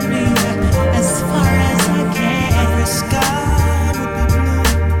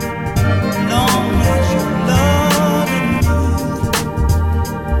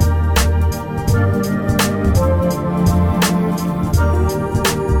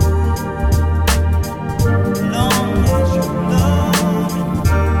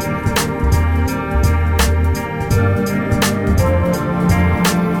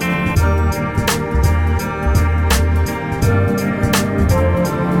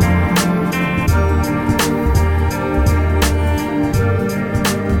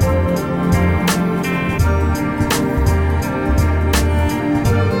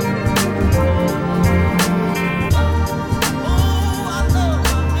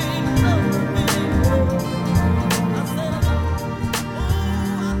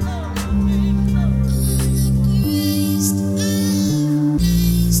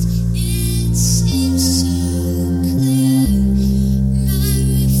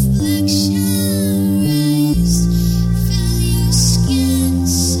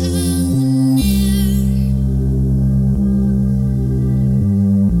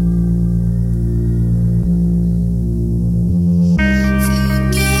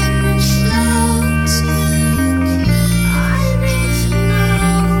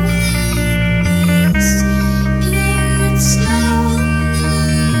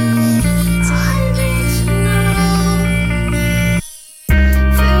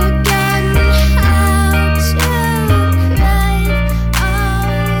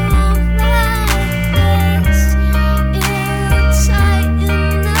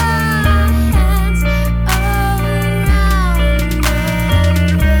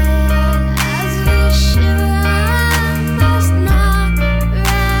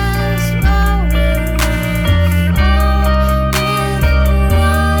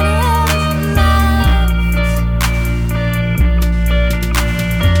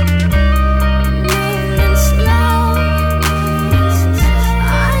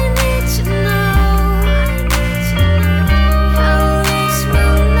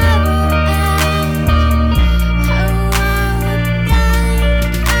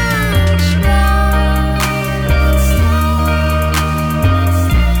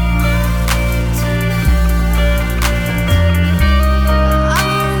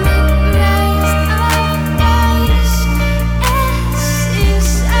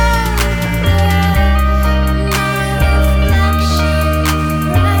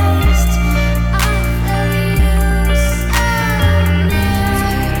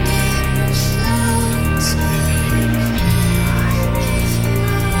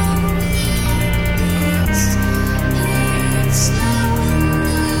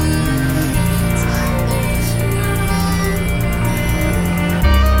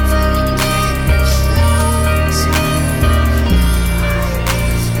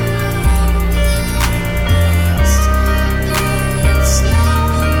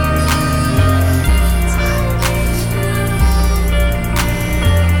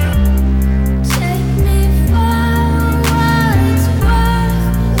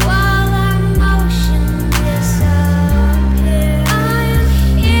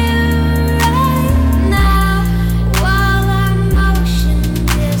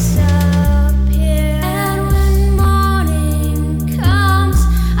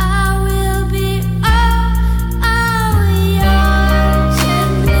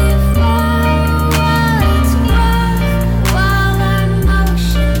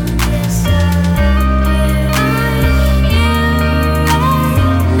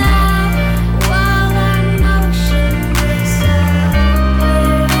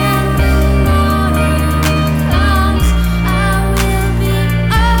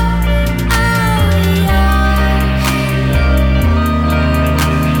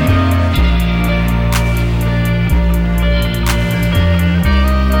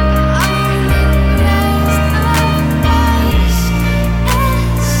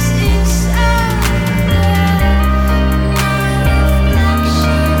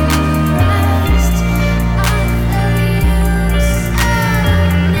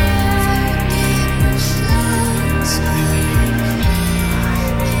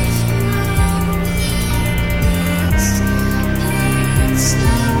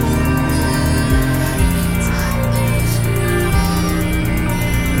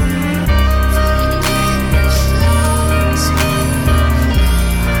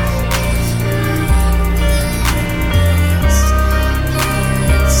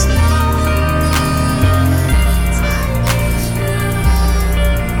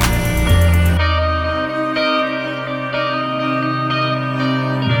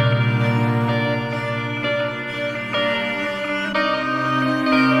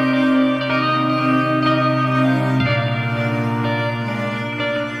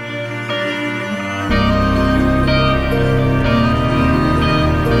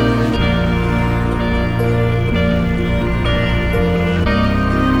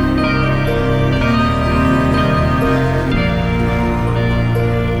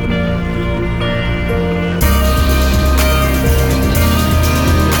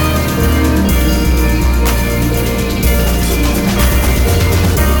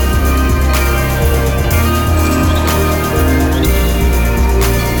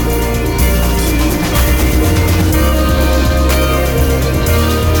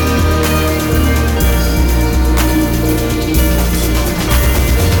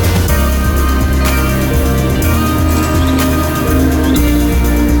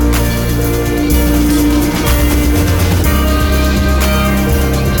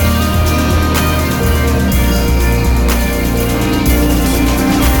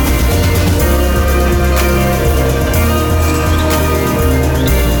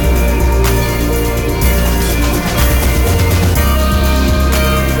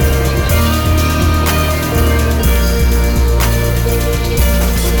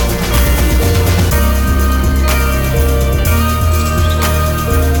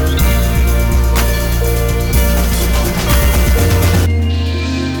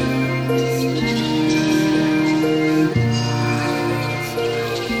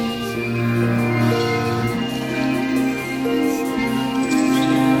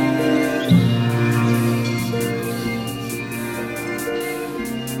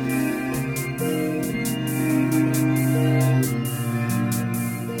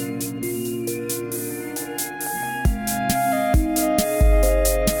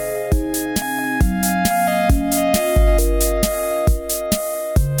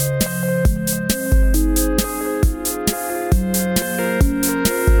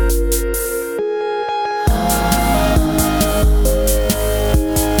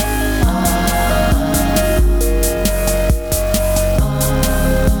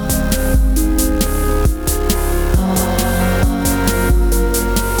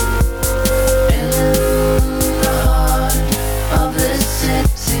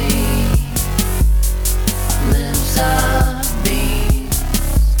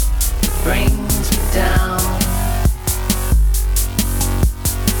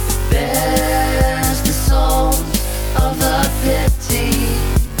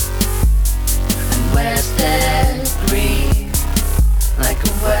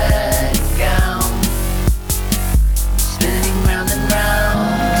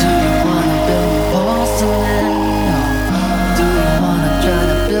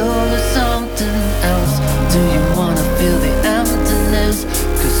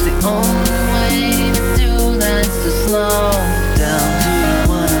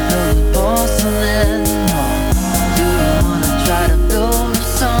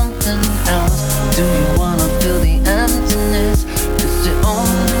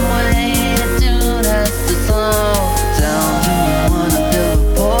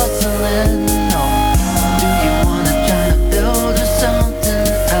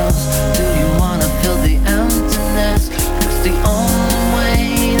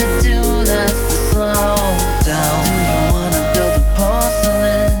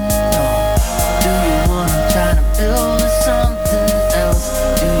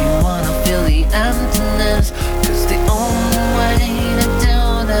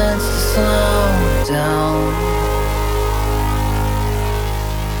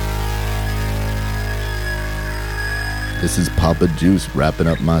This is Papa Juice wrapping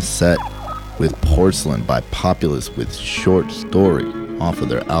up my set with Porcelain by Populous with Short Story off of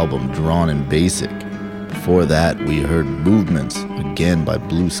their album Drawn and Basic. Before that, we heard Movements, again by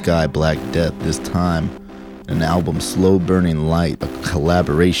Blue Sky Black Death, this time an album Slow Burning Light, a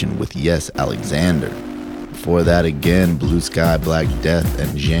collaboration with Yes Alexander. Before that, again, Blue Sky Black Death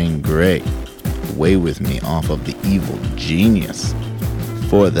and Jane Grey, Away With Me off of The Evil Genius.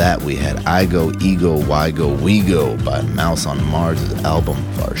 Before that, we had I Go, Ego, Why Go, We Go by Mouse on Mars' album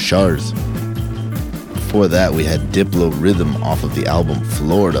Farshars. Before that, we had Diplo Rhythm off of the album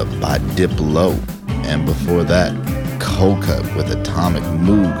Florida by Diplo. And before that, Coca with Atomic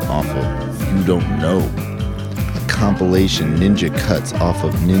Moog off of You Don't Know. A compilation Ninja Cuts off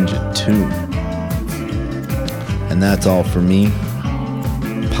of Ninja Tune. And that's all for me.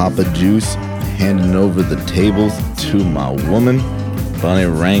 Papa Juice handing over the tables to my woman, Bunny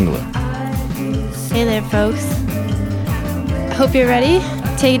Wrangler. Hey there, folks. I hope you're ready.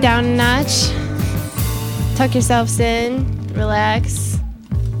 Take it down a notch. Tuck yourselves in. Relax.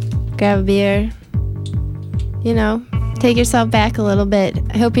 Grab a beer. You know, take yourself back a little bit.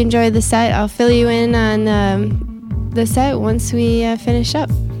 I hope you enjoyed the set. I'll fill you in on the set once we finish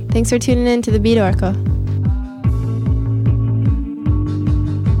up. Thanks for tuning in to the Beat Oracle.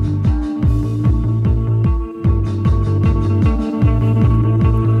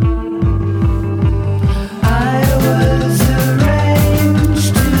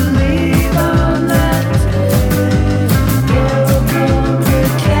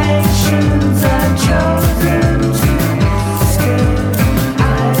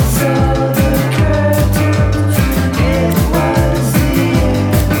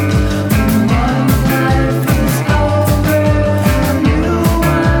 One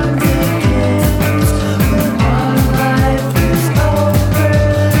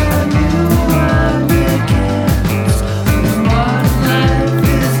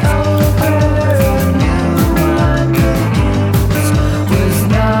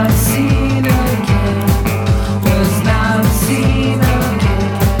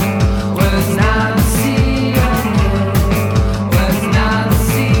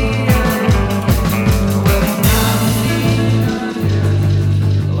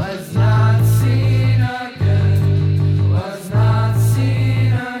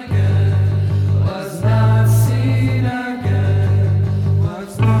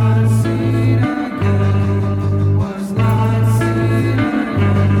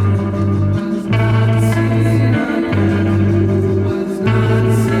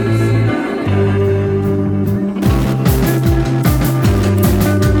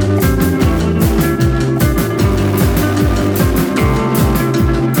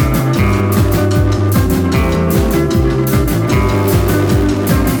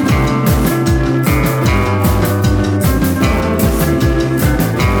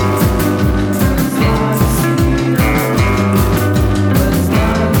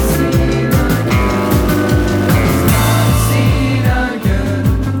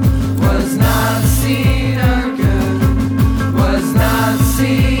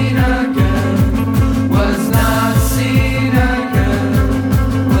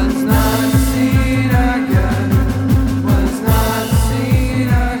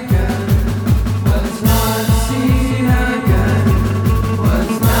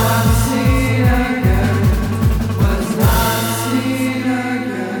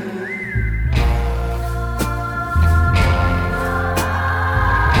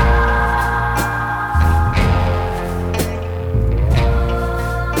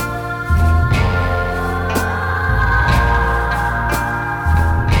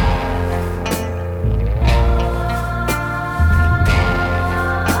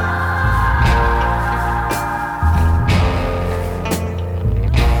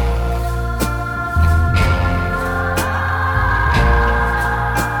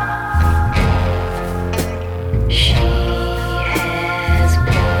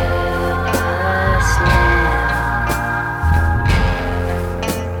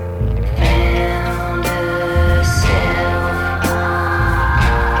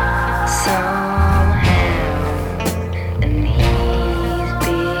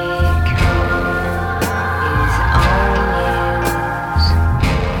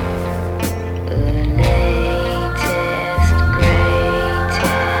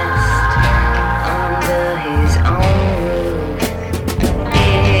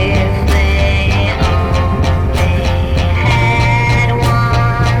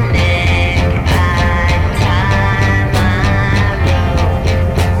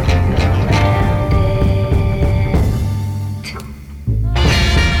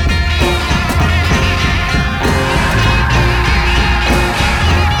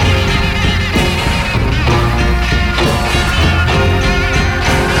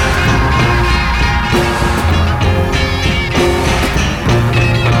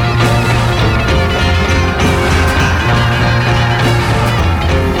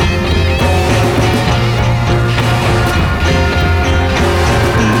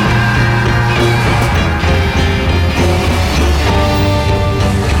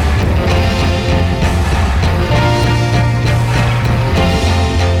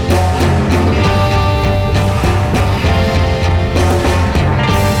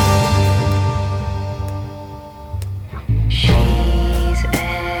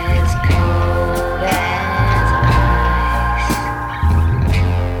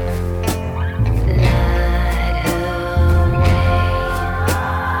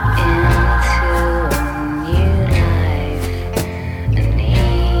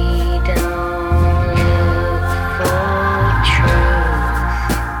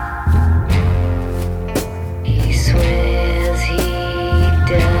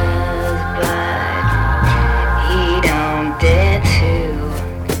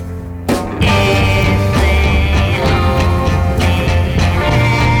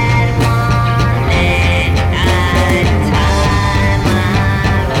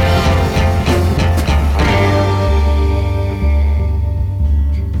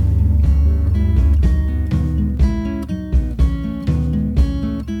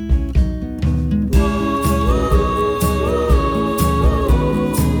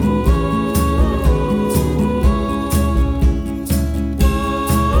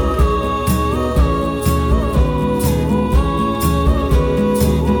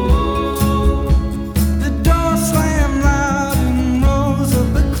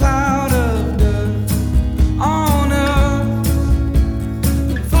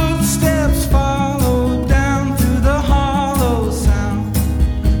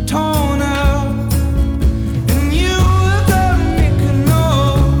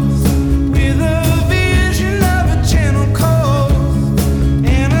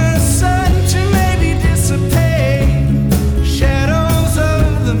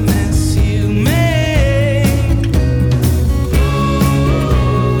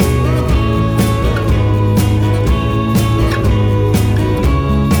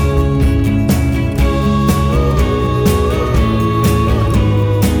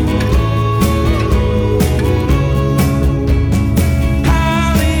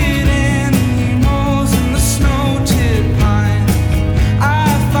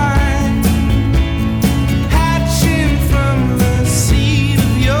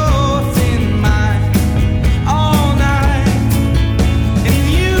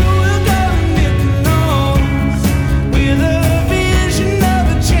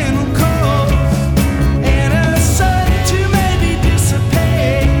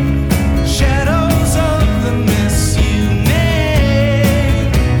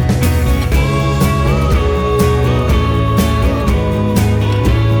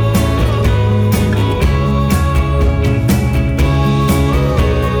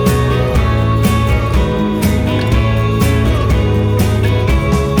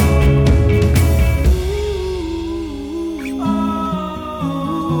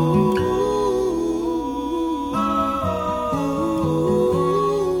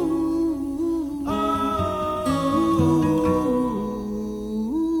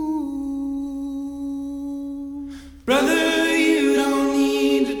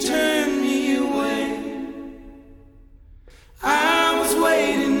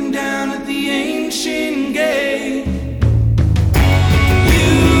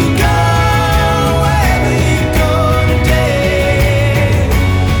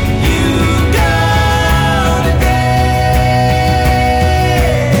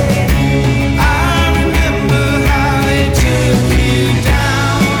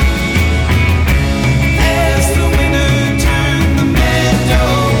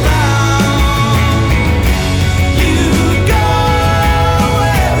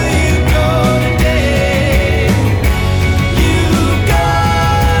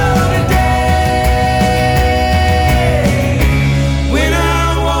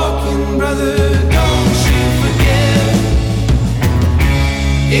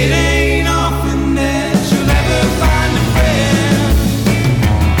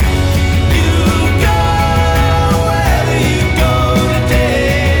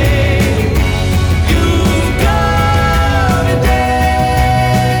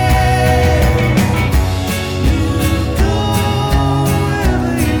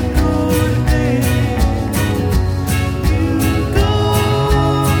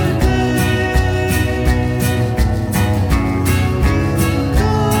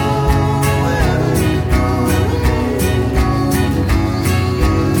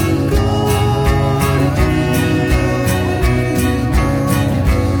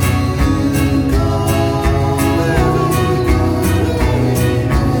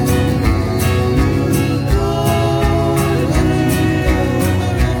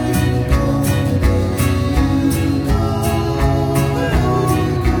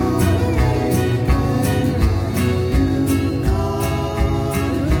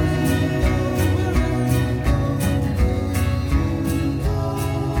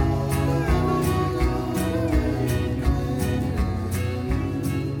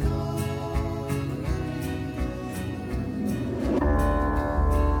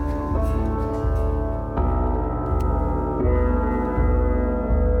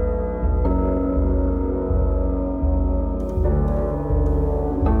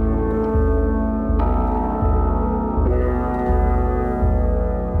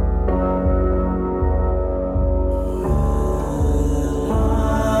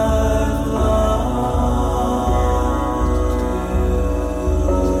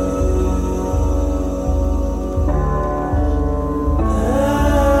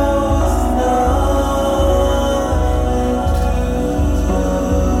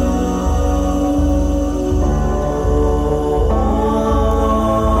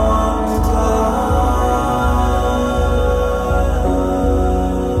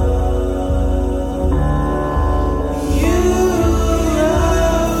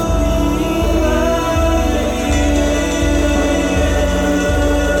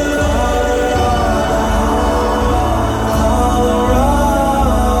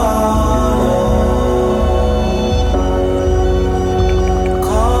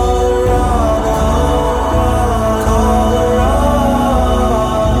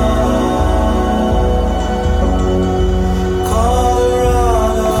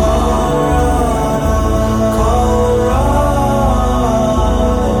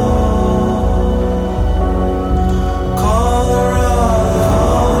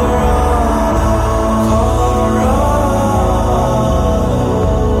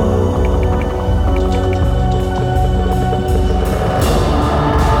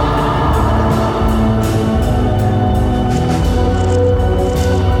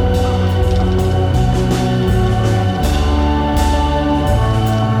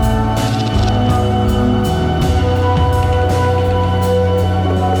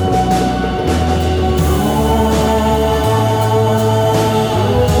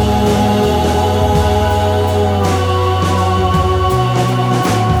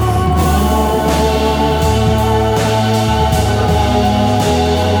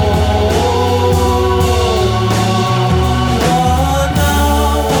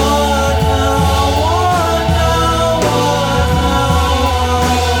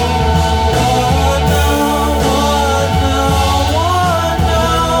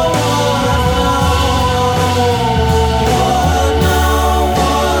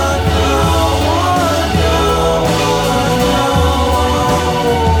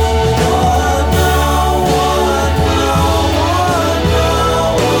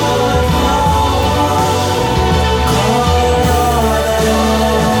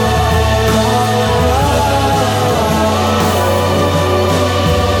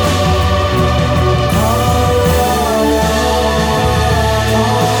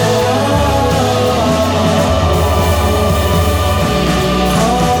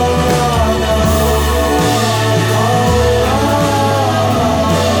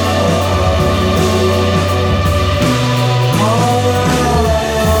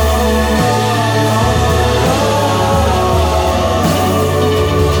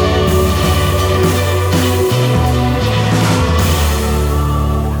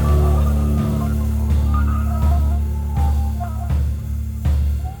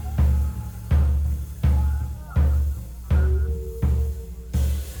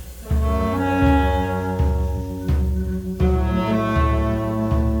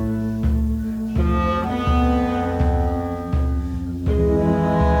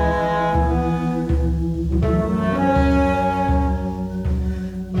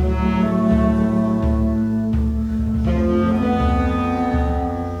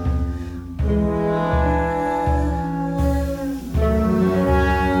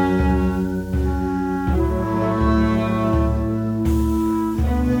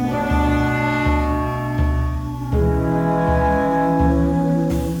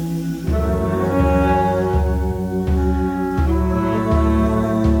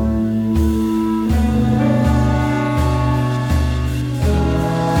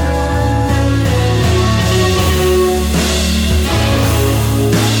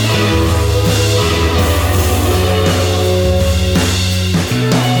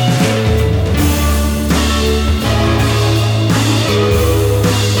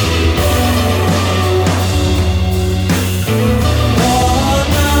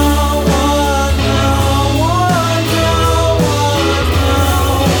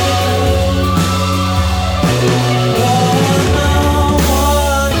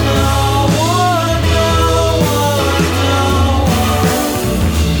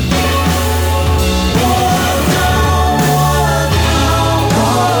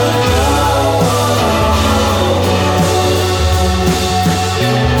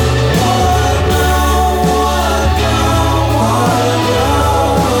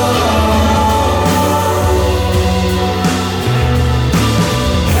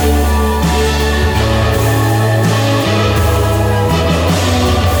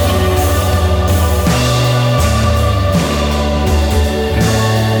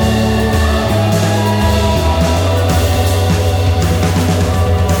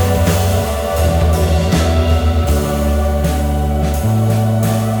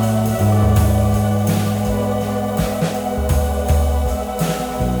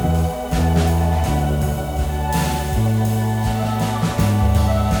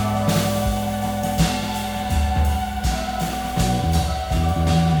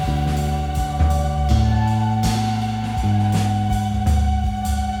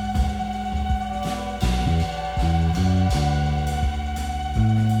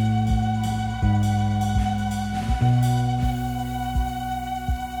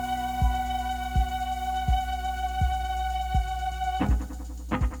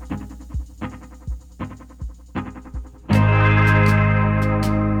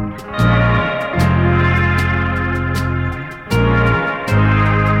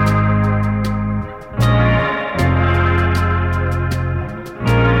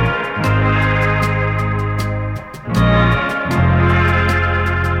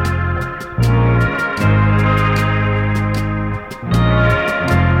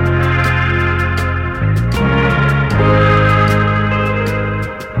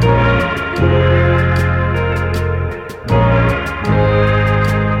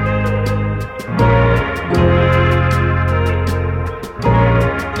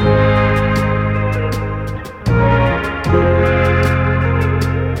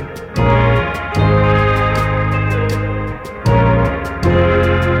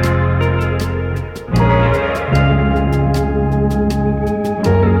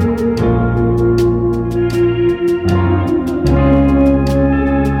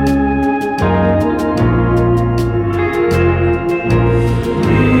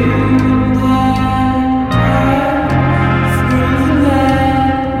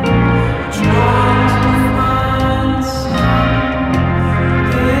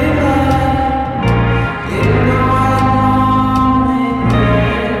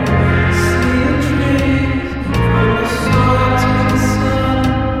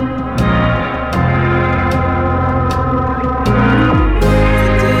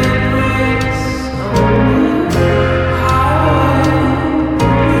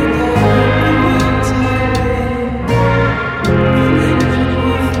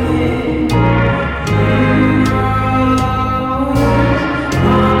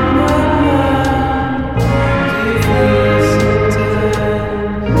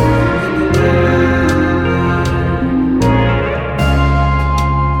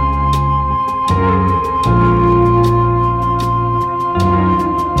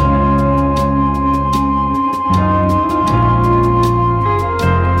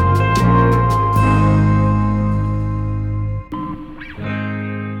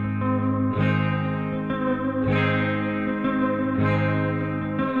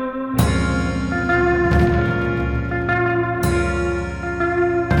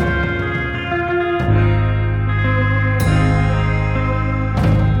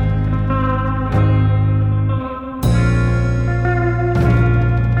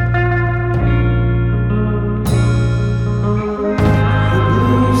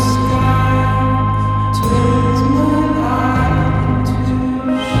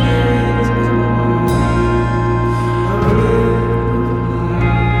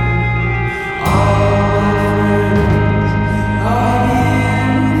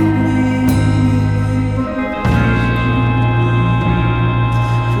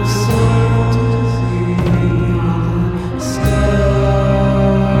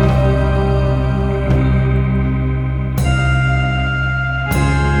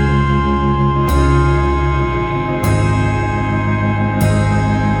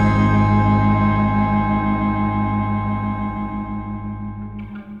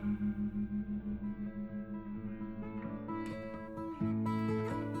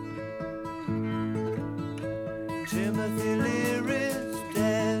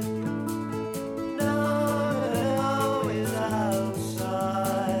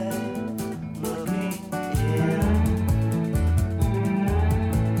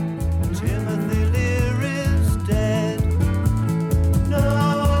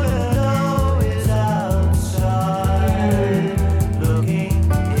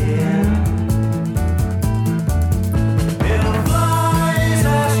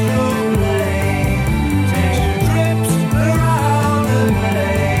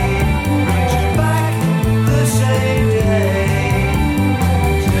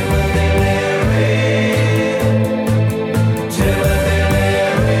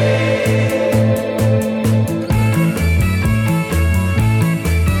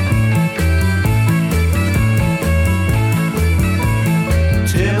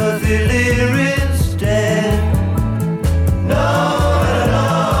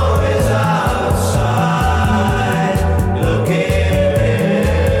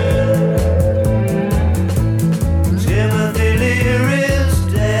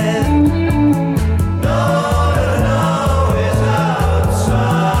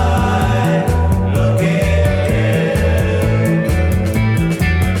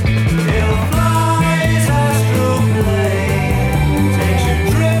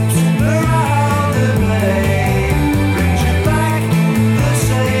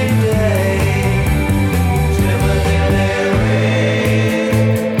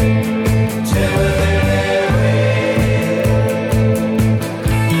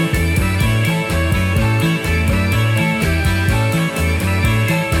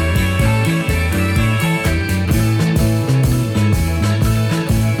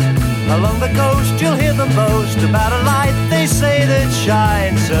Along the coast you'll hear them boast about a light they say that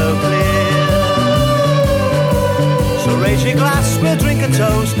shines so clear. So raise your glass, we'll drink a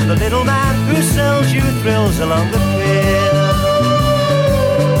toast to the little man who sells you thrills along the pier.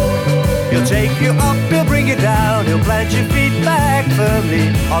 He'll take you up, he'll bring you down, he'll plant your feet back firmly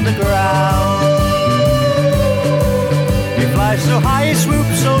on the ground. He flies so high, he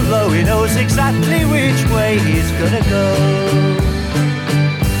swoops so low, he knows exactly which way he's gonna go.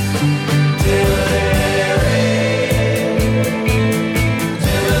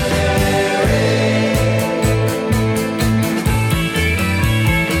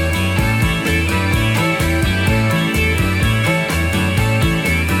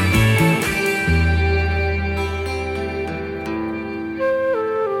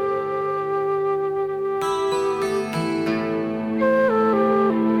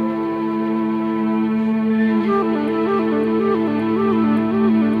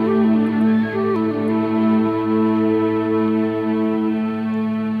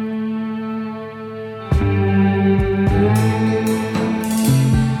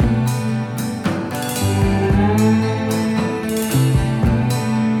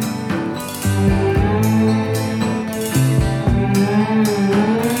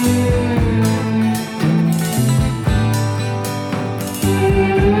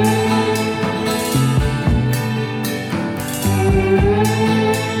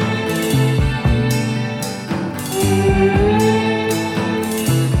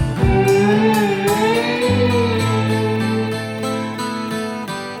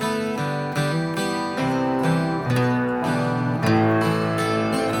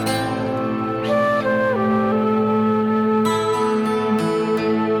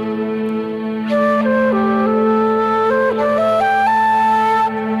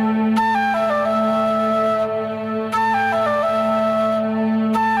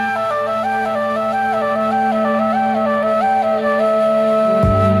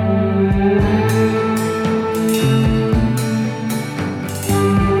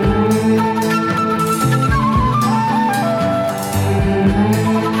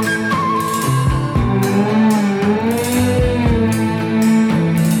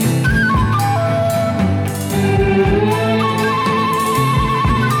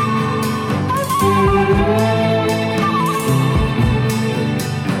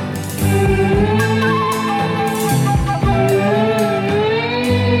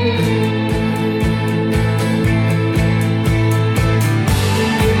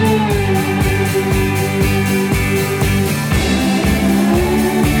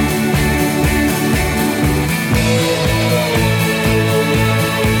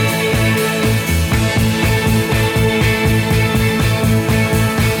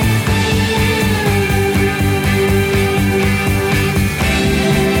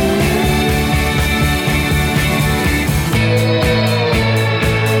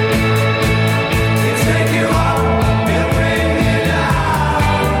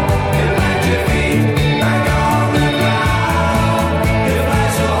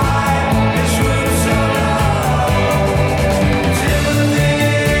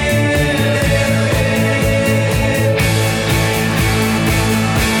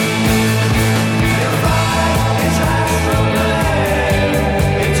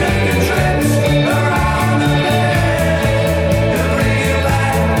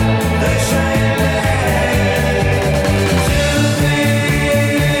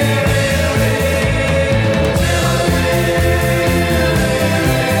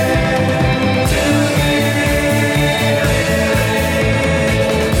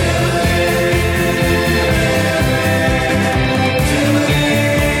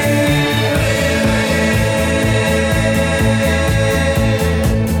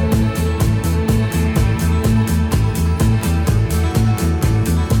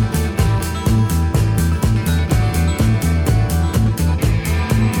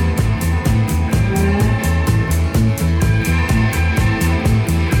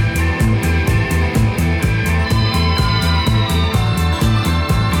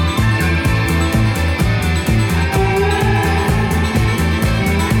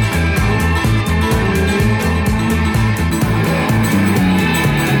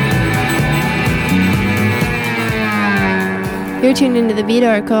 You're tuned into the Beat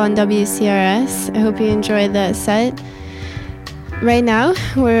Oracle on WCRS. I hope you enjoyed that set. Right now,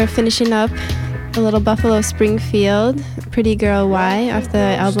 we're finishing up a little Buffalo Springfield, Pretty Girl Y, off the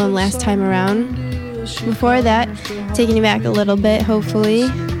album Last Time Around. Before that, taking you back a little bit, hopefully,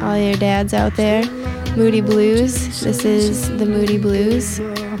 all your dads out there, Moody Blues. This is the Moody Blues.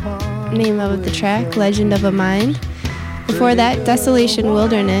 Name of the track, Legend of a Mind. Before that, Desolation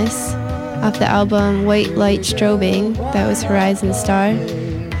Wilderness, off the album White Light Strobing, that was Horizon Star.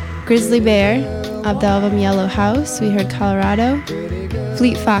 Grizzly Bear off the album Yellow House, we heard Colorado.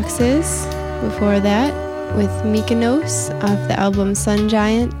 Fleet Foxes before that with Mykonos off the album Sun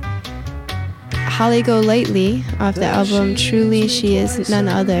Giant. Holly Golightly off the album Truly She Is None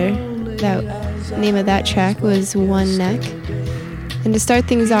Other, that name of that track was One Neck. And to start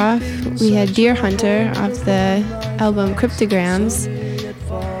things off, we had Deer Hunter off the album Cryptograms.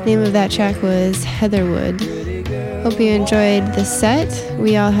 Name of that track was Heatherwood. Hope you enjoyed the set.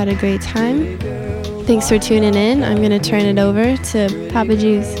 We all had a great time. Thanks for tuning in. I'm going to turn it over to Papa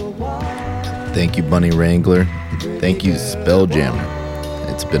Juice. Thank you, Bunny Wrangler. Thank you,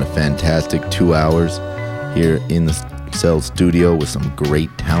 Spelljammer. It's been a fantastic 2 hours here in the Cell studio with some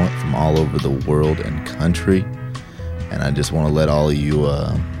great talent from all over the world and country. And I just want to let all of you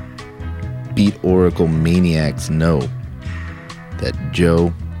Beat Oracle maniacs know that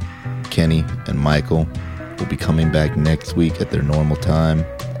Joe, Kenny, and Michael will be coming back next week at their normal time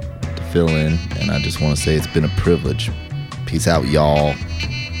to fill in. And I just want to say it's been a privilege. Peace out, y'all.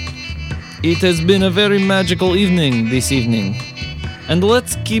 It has been a very magical evening this evening. And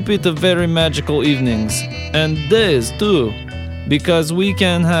let's keep it a very magical evenings. And days too. Because we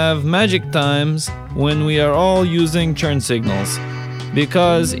can have magic times when we are all using churn signals.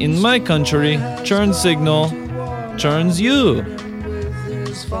 Because in my country, churn signal churns you.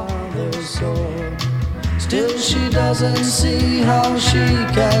 Still she doesn't see how she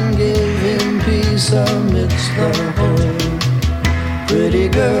can give him peace amidst the whole. Pretty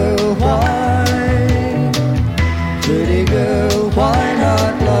girl, why? Pretty girl,